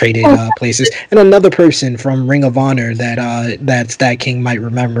 They just traded places. And another person from Ring of Honor that Stat King might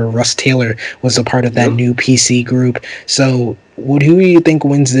remember, Russ Taylor, was a part of that new PC group. So who do you think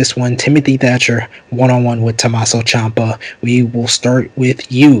wins this one? Timothy Thatcher one-on-one with Tommaso Ciampa. We will start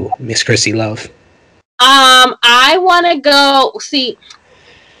with you, Miss Chrissy Love. I want to go see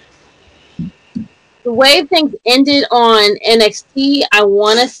the way things ended on NXT. I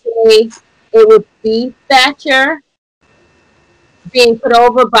want to say it would be Thatcher being put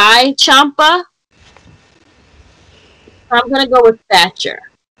over by Ciampa. I'm gonna go with Thatcher.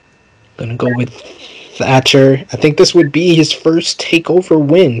 Gonna go with Thatcher. I think this would be his first takeover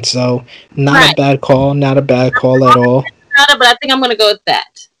win, so not a bad call. Not a bad call at all. But I think I'm gonna go with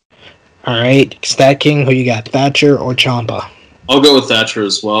that. All right, Stat King, who you got, Thatcher or Ciampa? I'll go with Thatcher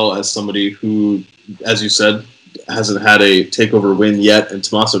as well, as somebody who, as you said, hasn't had a takeover win yet, and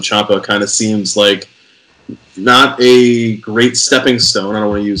Tommaso Ciampa kind of seems like not a great stepping stone. I don't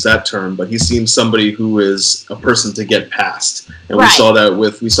want to use that term, but he seems somebody who is a person to get past, and we saw that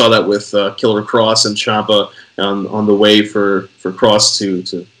with Killer Cross and Ciampa on the way for Cross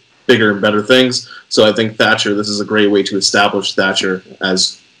to bigger and better things. So I think Thatcher, this is a great way to establish Thatcher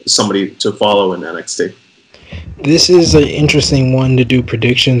as somebody to follow in NXT. This is an interesting one to do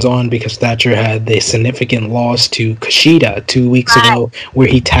predictions on because Thatcher had the significant loss to Kushida 2 weeks ago where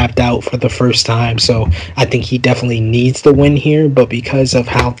he tapped out for the first time. So I think he definitely needs the win here. But because of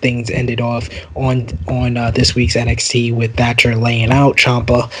how things ended off on this week's NXT with Thatcher laying out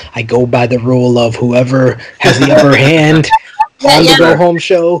Ciampa, I go by the rule of whoever has the upper hand on the go-home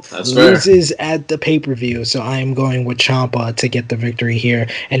show loses at the pay-per-view. So I am going with Ciampa to get the victory here.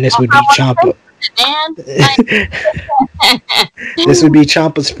 And this would be Ciampa. This would be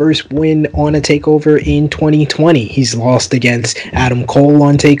Ciampa's first win on a takeover in 2020. He's lost against Adam Cole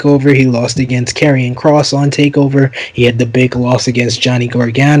on takeover. He lost against Karrion Kross on takeover. He had the big loss against Johnny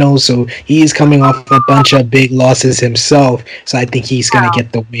Gargano. So he is coming off a bunch of big losses himself. So I think he's going to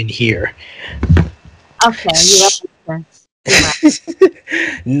get the win here. Okay,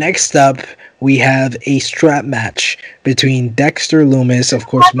 Next up, we have a strap match between Dexter Lumis, of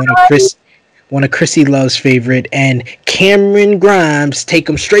course, one of Chrissy Love's favorite, and Cameron Grimes. Take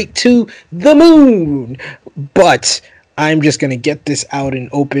him straight to the moon. But I'm just going to get this out and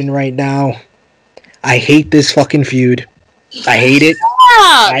open right now. I hate this fucking feud. I hate it.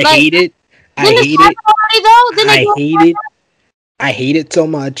 I hate it. I hate it. I hate it. I hate it so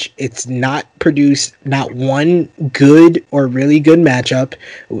much. It's not produced not one good or really good matchup.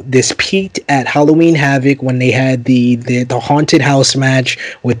 This peaked at Halloween Havoc when they had the haunted house match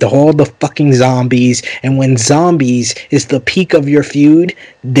with all the fucking zombies. And when zombies is the peak of your feud,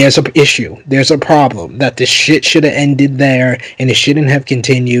 there's an issue. There's a problem that this shit should have ended there and it shouldn't have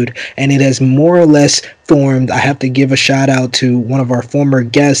continued. And it has more or less formed. I have to give a shout out to one of our former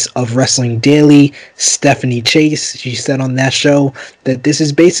guests of Wrestling Daily, Stephanie Chase. She said on that show that this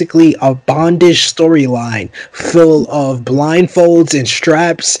is basically a bondage storyline full of blindfolds and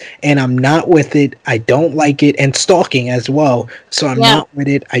straps, and I'm not with it. I don't like it, and stalking as well. So I'm not with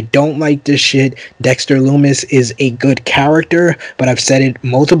it. I don't like this shit. Dexter Lumis is a good character, but I've said it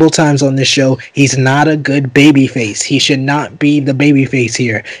multiple times on this show. He's not a good babyface. He should not be the babyface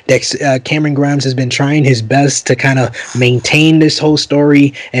here. Cameron Grimes has been trying his best to kind of maintain this whole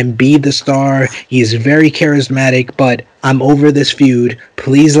story and be the star. He is very charismatic, but I'm over this feud.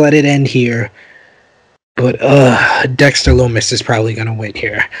 Please let it end here. But Dexter Lumis is probably gonna win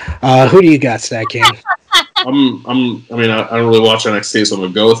here. Who do you got, Stat King? I don't really watch NXT, so I'm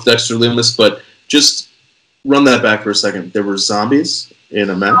gonna go with Dexter Lumis. But just run that back for a second. There were zombies in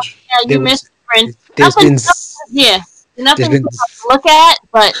a match. Yeah, you missed friends. Nothing been to look at,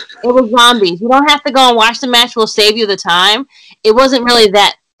 but it was zombies. You don't have to go and watch the match. We'll save you the time. It wasn't really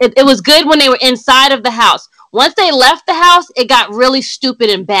that. It was good when they were inside of the house. Once they left the house, it got really stupid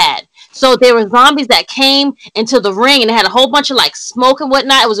and bad. So there were zombies that came into the ring and it had a whole bunch of like smoke and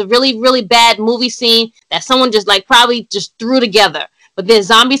whatnot. It was a really, really bad movie scene that someone just like probably just threw together. But then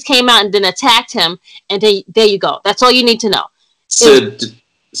zombies came out and then attacked him. And there you go. That's all you need to know. Sid,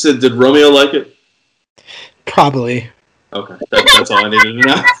 did Romeo like it? Probably. Okay, that's all I needed to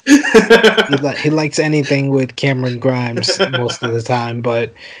know. He likes anything with Cameron Grimes most of the time,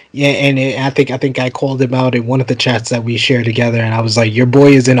 but yeah, and I think I called him out in one of the chats that we share together, and I was like, "Your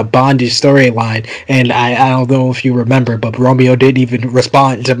boy is in a bondage storyline," and I don't know if you remember, but Romeo didn't even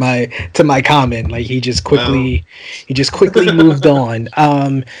respond to my comment. Like he just quickly moved on.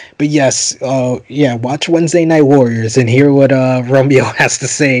 But yes, watch Wednesday Night Warriors and hear what Romeo has to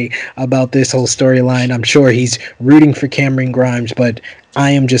say about this whole storyline. I'm sure he's rooting for Cameron Grimes, but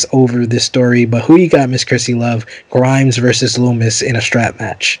I am just over this story. But who you got, Miss Chrissy Love? Grimes versus Lumis in a strap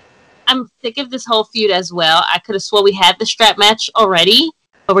match. I'm sick of this whole feud as well. I could have swore we had the strap match already,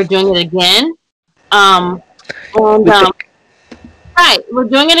 but we're doing it again. Right, we're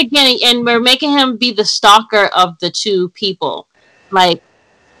doing it again, and we're making him be the stalker of the two people. Like,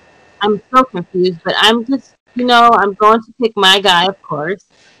 I'm so confused, but I'm just, I'm going to pick my guy, of course.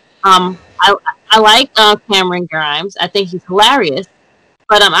 I like Cameron Grimes. I think he's hilarious.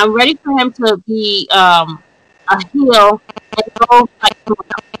 But I'm ready for him to be a heel and go like someone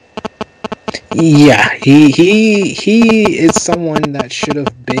else. Yeah, he is someone that should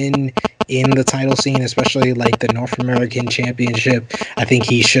have been in the title scene, especially like the North American Championship. I think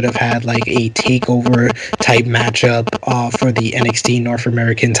he should have had like a takeover type matchup for the NXT North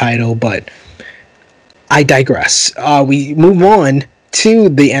American title, but I digress. We move on to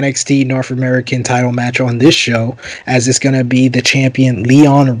the NXT North American title match on this show, as it's going to be the champion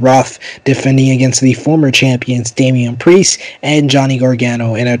Leon Ruff defending against the former champions Damian Priest and Johnny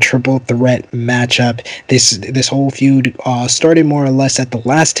Gargano in a triple threat matchup. This whole feud started more or less at the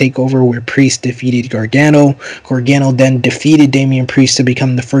last takeover, where Priest defeated Gargano. Gargano then defeated Damian Priest to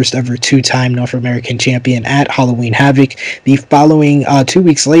become the first ever two-time North American champion at Halloween Havoc. The following 2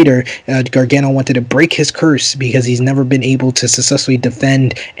 weeks later, Gargano wanted to break his curse because he's never been able to successfully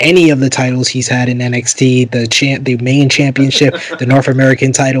defend any of the titles he's had in NXT, the main championship, the North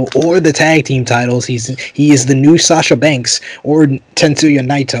American title, or the tag team titles. He is the new Sasha Banks or Tetsuya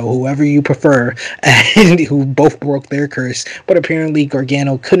Naito, whoever you prefer, and who both broke their curse. But apparently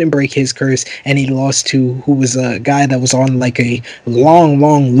Gargano couldn't break his curse, and he lost to who was a guy that was on like a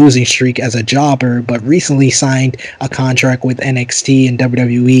long losing streak as a jobber, but recently signed a contract with NXT and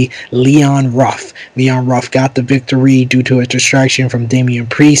WWE, Leon Ruff. Leon Ruff got the victory due to a distraction from Damian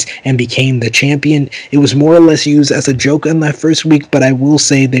Priest and became the champion. It was more or less used as a joke in that first week, but I will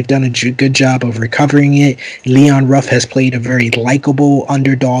say they've done a good job of recovering it. Leon Ruff has played a very likable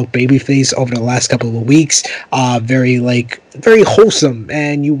underdog babyface over the last couple of weeks. Very wholesome,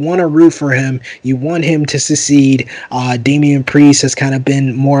 and you want to root for him. You want him to succeed. Damian Priest has kind of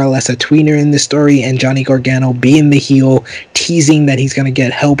been more or less a tweener in this story, and Johnny Gargano being the heel, teasing that he's going to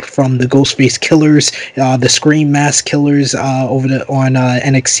get help from the Ghostface Killers, the Scream Mask Killers on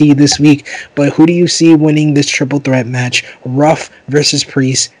NXT this week. But who do you see winning this triple threat match? Ruff versus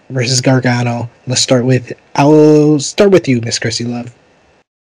Priest versus Gargano. I'll start with you, Miss Chrissy Love.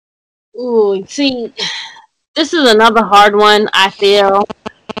 Ooh, see, this is another hard one, I feel.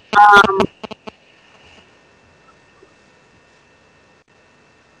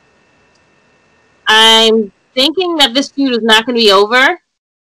 I'm thinking that this feud is not going to be over.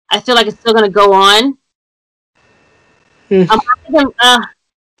 I feel like it's still going to go on.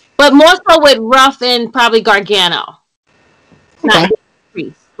 But more so with Ruff and probably Gargano. Not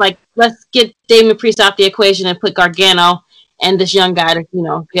Priest. Like, let's get Damian Priest out the equation and put Gargano and this young guy to,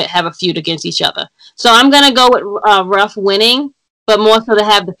 have a feud against each other. So I'm going to go with Ruff winning, but more so to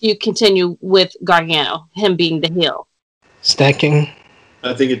have the feud continue with Gargano, him being the heel. Stacking?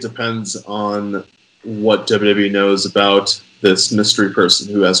 I think it depends on what WWE knows about this mystery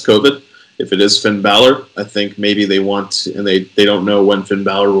person who has COVID. If it is Finn Balor, I think maybe they want, and they don't know when Finn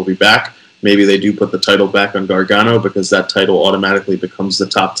Balor will be back. Maybe they do put the title back on Gargano, because that title automatically becomes the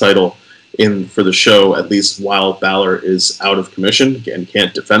top title for the show, at least while Balor is out of commission and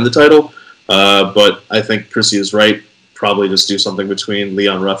can't defend the title. But I think Chrissy is right. Probably just do something between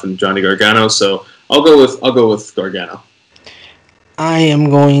Leon Ruff and Johnny Gargano. So I'll go with Gargano. I am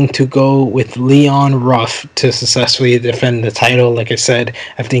going to go with Leon Ruff to successfully defend the title. Like I said,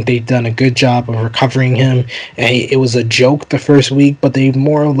 I think they've done a good job of recovering him. It was a joke the first week, but they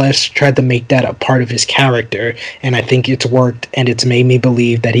more or less tried to make that a part of his character, and I think it's worked, and it's made me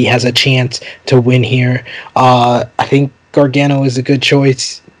believe that he has a chance to win here. I think Gargano is a good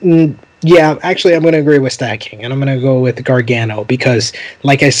choice. Yeah, actually, I'm going to agree with Stacking, and I'm going to go with Gargano because,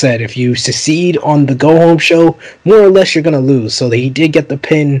 like I said, if you succeed on the go-home show, more or less you're going to lose. So he did get the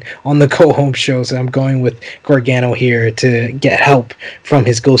pin on the go-home show, so I'm going with Gargano here to get help from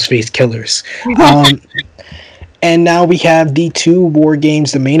his Ghostface Killers. And now we have the two War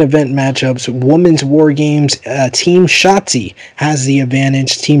Games, the main event matchups. Women's War Games, Team Shotzi has the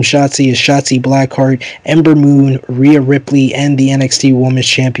advantage. Team Shotzi is Shotzi Blackheart, Ember Moon, Rhea Ripley, and the NXT Women's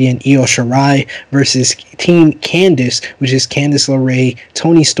Champion Io Shirai versus Team Candice, which is Candice LeRae,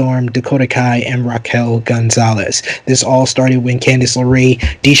 Toni Storm, Dakota Kai, and Raquel Gonzalez. This all started when Candice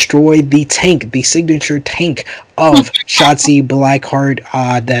LeRae destroyed the tank, the signature tank of Shotzi Blackheart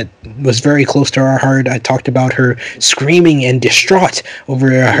that was very close to our heart. I talked about her screaming and distraught over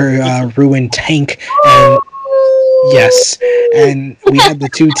her ruined tank. And yes, and we had the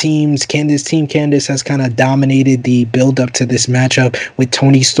two teams. Team Candice has kind of dominated the build up to this matchup, with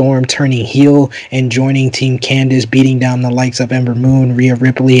Toni Storm turning heel and joining Team Candice, beating down the likes of Ember Moon, Rhea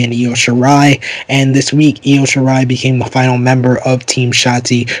Ripley, and Io Shirai. And this week, Io Shirai became the final member of Team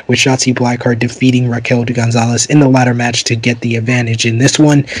Shotzi, with Shotzi Blackheart defeating Raquel Gonzalez in the ladder match to get the advantage in this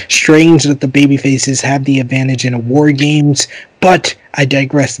one. Strange that the babyfaces have the advantage in a War Games, but I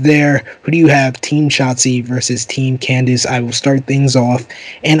digress there. Who do you have? Team Shotzi versus Team Candice. I will start things off,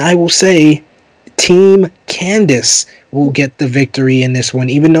 and I will say Team Candice will get the victory in this one.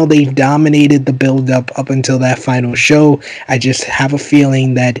 Even though they've dominated the build-up up until that final show, I just have a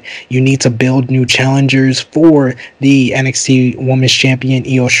feeling that you need to build new challengers for the NXT Women's Champion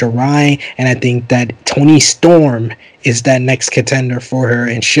Io Shirai, and I think that Toni Storm is that next contender for her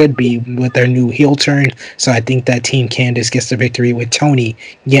and should be with their new heel turn. So I think that Team Candice gets the victory with Toni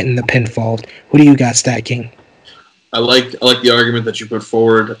getting the pinfall. Who do you got, Stat King? I like the argument that you put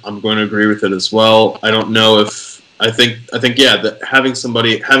forward. I'm going to agree with it as well. I don't know if I think that having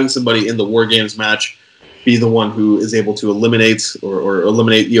somebody in the War Games match be the one who is able to eliminate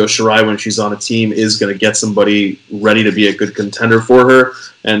Io Shirai when she's on a team is going to get somebody ready to be a good contender for her.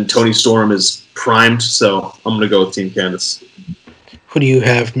 And Toni Storm is primed, so I'm going to go with Team Candice. Who do you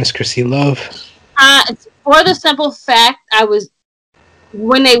have, Miss Chrissy Love? For the simple fact,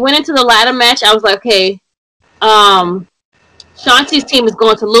 when they went into the ladder match, I was like, okay, Shanti's team is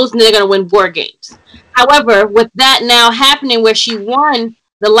going to lose and they're going to win War Games. However, with that now happening where she won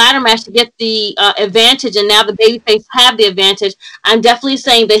the ladder match to get the advantage and now the babyface have the advantage, I'm definitely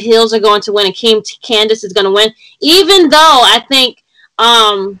saying the heels are going to win and Candice is going to win. Even though I think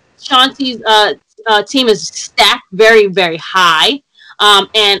Shanti's team is stacked very, very high.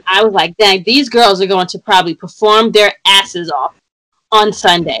 And I was like, dang, these girls are going to probably perform their asses off on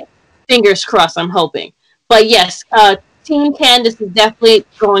Sunday. Fingers crossed, I'm hoping. But yes, Team Candice is definitely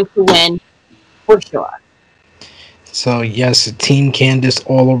going to win for sure. So yes, Team Candice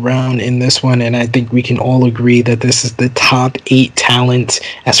all around in this one, and I think we can all agree that this is the top 8 talent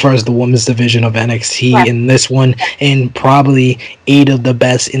as far as the women's division of NXT in this one, and probably 8 of the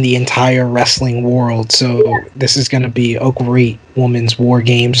best in the entire wrestling world. So this is going to be a great women's War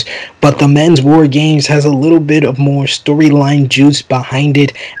Games. But the men's War Games has a little bit of more storyline juice behind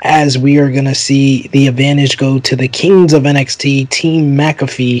it, as we are going to see the advantage go to the Kings of NXT, Team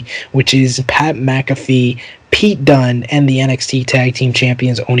McAfee, which is Pat McAfee, Pete Dunne, and the NXT Tag Team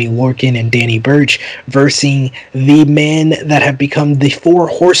Champions Oney Lorcan and Danny Burch versus the men that have become the 4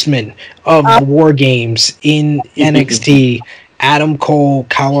 horsemen of the War Games in NXT. Adam Cole,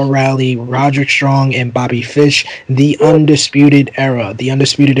 Kyle O'Reilly, Roderick Strong, and Bobby Fish. The Undisputed Era. The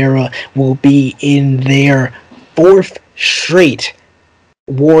Undisputed Era will be in their 4th straight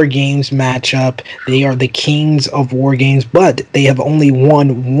War Games matchup. They are the kings of War Games, but they have only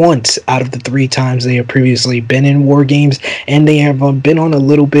won once out of the 3 times they have previously been in War Games, and they have been on a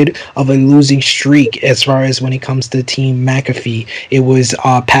little bit of a losing streak as far as when it comes to Team McAfee. It was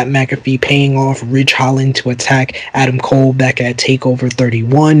Pat McAfee paying off Ridge Holland to attack Adam Cole back at TakeOver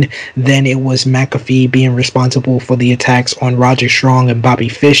 31. Then it was McAfee being responsible for the attacks on Roger Strong and Bobby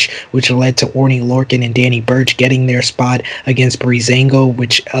Fish, which led to Oney Lorcan and Danny Burch getting their spot against Breezango,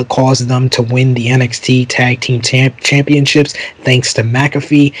 which caused them to win the NXT Tag Team Championships thanks to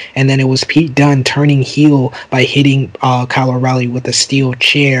McAfee. And then it was Pete Dunne turning heel by hitting Kyle O'Reilly with a steel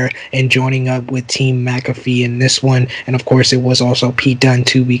chair and joining up with Team McAfee in this one. And of course, it was also Pete Dunne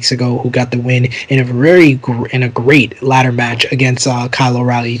 2 weeks ago who got the win in a great ladder match against Kyle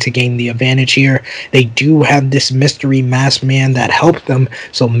O'Reilly to gain the advantage here. They do have this mystery masked man that helped them,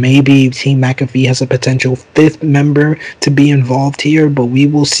 so maybe Team McAfee has a potential 5th member to be involved here, but we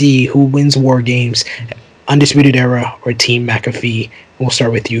will see who wins War Games, Undisputed Era or Team McAfee. We'll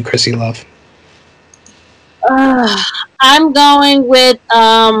start with you, Chrissy Love. I'm going with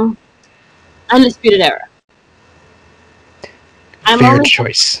Undisputed Era. Fair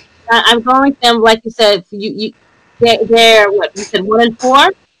choice. I'm going with them, like you said. They're what you said, 1 and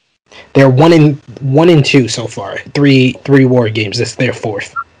 4. They're 1 and 2 so far. Three War Games. This is their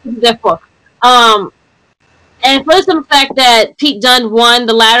 4th. Their 4th. And for the simple fact that Pete Dunne won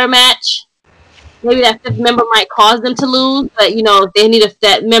the ladder match, maybe that 5th member might cause them to lose, but they need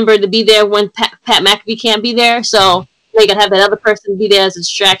that member to be there when Pat McAfee can't be there, so they can have that other person be there as a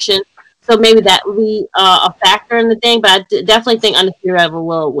distraction. So maybe that will be a factor in the thing, but I definitely think Undisputed Era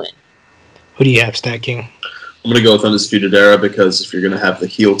will win. Who do you have, Stat King? I'm going to go with Undisputed Era because if you're going to have the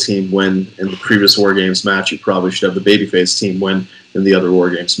heel team win in the previous War Games match, you probably should have the babyface team win in the other War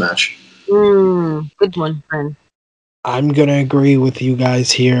Games match. Good one, friend. I'm going to agree with you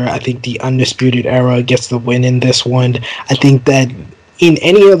guys here. I think the Undisputed Era gets the win in this one. I think that in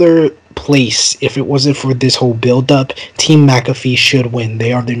any other place, if it wasn't for this whole build-up, Team McAfee should win.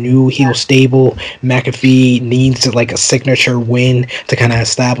 They are the new heel stable. McAfee needs like a signature win to kind of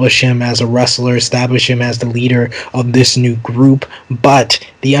establish him as a wrestler, establish him as the leader of this new group. But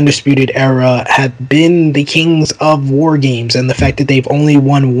the Undisputed Era have been the kings of War Games, and the fact that they've only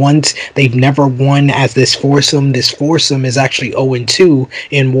won once, they've never won as this foursome. This foursome is actually 0-2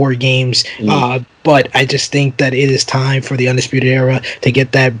 in War Games. But I just think that it is time for the Undisputed Era to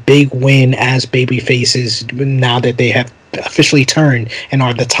get that big win as baby faces now that they have officially turned and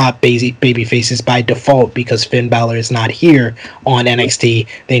are the top baby faces by default because Finn Balor is not here on NXT.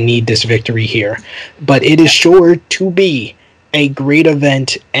 They need this victory here. But it is sure to be a great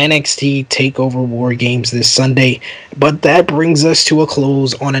event, NXT TakeOver War Games this Sunday. But that brings us to a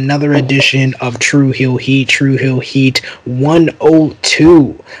close on another edition of True Heel Heat, True Heel Heat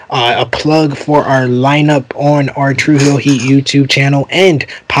 102. A plug for our lineup on our True Heel Heat YouTube channel and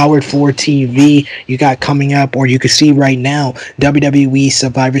Powered 4 TV. You got coming up, or you can see right now, WWE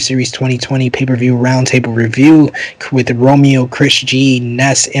Survivor Series 2020 pay-per-view roundtable review with Romeo, Chris G,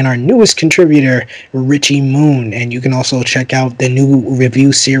 Ness, and our newest contributor, Richie Moon. And you can also check out the new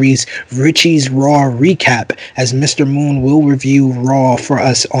review series, Richie's Raw Recap, as Mr. Moon will review Raw for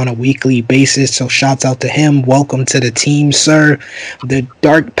us on a weekly basis. So shouts out to him. Welcome to the team, sir. The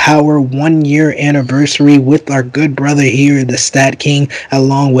Dark Power 1 year anniversary with our good brother here, the Stat King,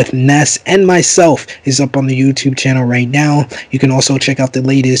 along with Ness and myself, is up on the YouTube channel right now. You can also check out the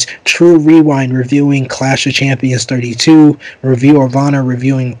latest True Rewind reviewing Clash of Champions 32, Review of Honor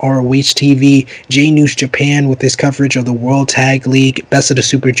reviewing ROH TV, J News Japan with his coverage of the World Tag League, Best of the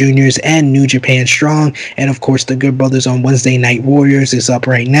Super Juniors, and New Japan Strong. And of course, the Good Brothers on Wednesday Night Warriors is up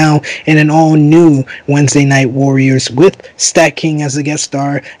right now, and an all-new Wednesday Night Warriors with Stat King as a guest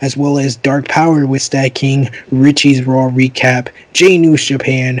star, as well as Dark Power with Stat King, Richie's Raw Recap, J News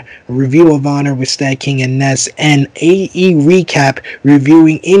Japan, Review of Honor with Stat King and Ness, and AE Recap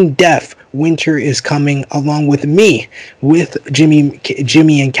reviewing in depth Winter is Coming, along with me, with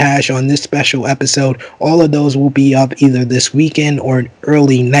Jimmy and Cash on this special episode. All of those will be up either this weekend or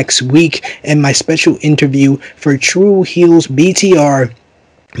early next week. And my special interview for True Heels BTR,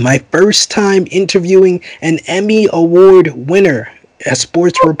 my first time interviewing an Emmy Award winner, a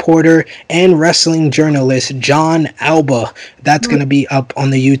sports reporter and wrestling journalist, John Alba. That's going to be up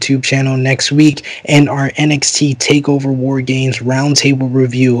on the YouTube channel next week. And our NXT TakeOver War Games Roundtable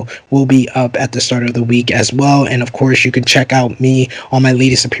review will be up at the start of the week as well. And of course, you can check out me on my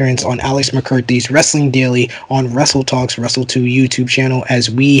latest appearance on Alex McCarthy's Wrestling Daily on Wrestle Talks Wrestle 2 YouTube channel, as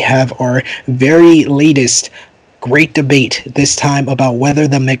we have our very latest great debate this time about whether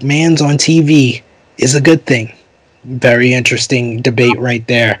the McMahons on TV is a good thing. Very interesting debate right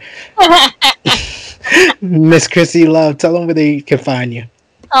there. Miss Chrissy Love, tell them where they can find you.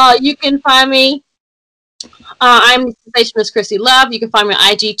 You can find me. I'm the sensationalist Chrissy Love. You can find me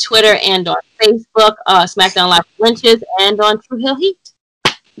on IG, Twitter, and on Facebook, SmackDown Live Lynches, and on True Heel Heat.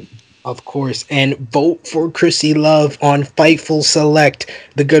 Of course, and vote for Chrissy Love on Fightful Select.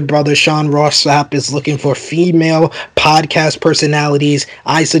 The good brother Sean Rossap is looking for female podcast personalities.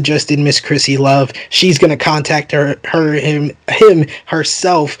 I suggested Miss Chrissy Love. She's gonna contact him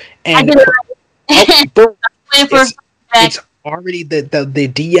herself, and it's already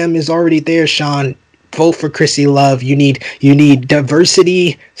the DM is already there, Sean. Vote for Chrissy Love. You need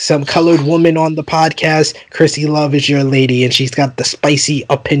diversity, some colored woman on the podcast. Chrissy Love is your lady, and she's got the spicy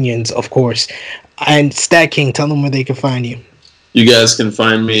opinions, of course. And Stat King, tell them where they can find you. You guys can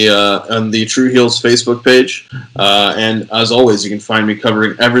find me on the True Heels Facebook page. And as always, you can find me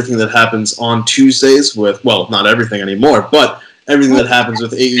covering everything that happens on Tuesdays with, well, not everything anymore, but everything that happens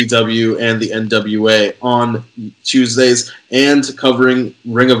with AEW and the NWA on Tuesdays, and covering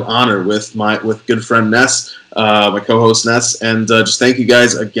Ring of Honor with good friend Ness, my co-host Ness, and just thank you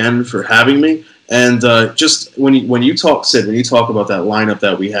guys again for having me. And just when you talk, Sid, when you talk about that lineup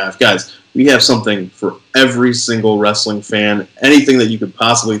that we have, guys, we have something for every single wrestling fan. Anything that you could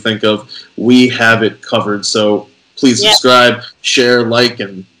possibly think of, we have it covered. So please subscribe, share, like,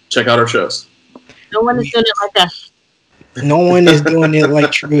 and check out our shows. No one is doing it like that. No one is doing it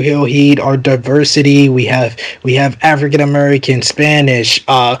like True Heel Heat. Our diversity, we have African American, Spanish.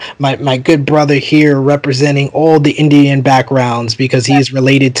 My good brother here representing all the Indian backgrounds because he is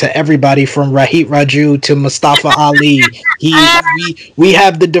related to everybody from Rahit Raju to Mustafa Ali. We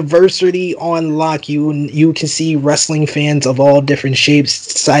have the diversity on lock. You can see wrestling fans of all different shapes,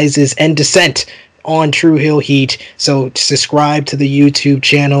 sizes, and descent on True Hill Heat. So subscribe to the YouTube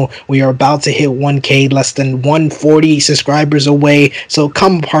channel. We are about to hit 1K, less than 140 subscribers away. So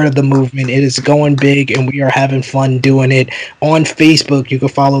come part of the movement. It is going big and we are having fun doing it. On Facebook, you can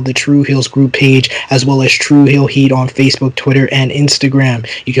follow the True Hills group page as well as True Hill Heat on Facebook, Twitter, and Instagram.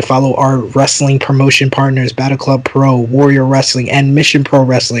 You can follow our wrestling promotion partners, Battle Club Pro, Warrior Wrestling, and Mission Pro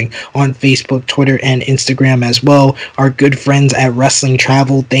Wrestling on Facebook, Twitter, and Instagram as well. Our good friends at Wrestling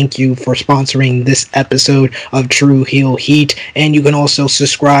Travel, thank you for sponsoring this episode of True Heel Heat. And you can also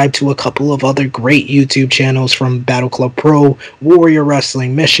subscribe to a couple of other great YouTube channels from Battle Club Pro, Warrior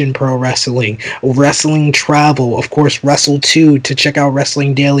Wrestling, Mission Pro Wrestling, Wrestling Travel, of course Wrestle 2 to check out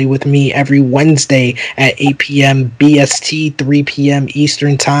Wrestling Daily with me every Wednesday at 8 p.m. BST, 3 p.m.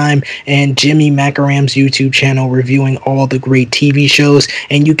 Eastern Time, and Jimmy Macaram's YouTube channel reviewing all the great TV shows.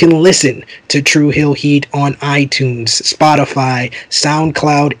 And you can listen to True Heel Heat on iTunes, Spotify,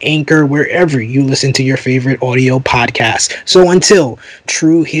 SoundCloud, Anchor, wherever you listen to your favorite audio podcast. So until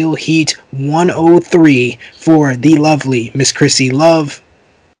True Heel Heat 103, for the lovely Miss Chrissy Love,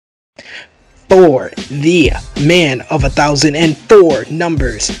 for the man of 1,004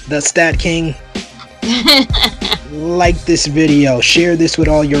 numbers, the Stat King, like this video, share this with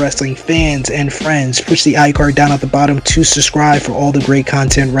all your wrestling fans and friends, push the iCard down at the bottom to subscribe for all the great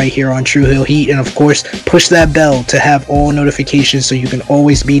content right here on True Heel Heat, and of course push that bell to have all notifications so you can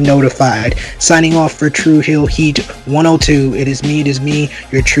always be notified. Signing off for True Heel Heat 102, it is me,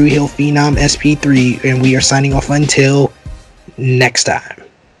 your True Heel Phenom SP3, and we are signing off until next time.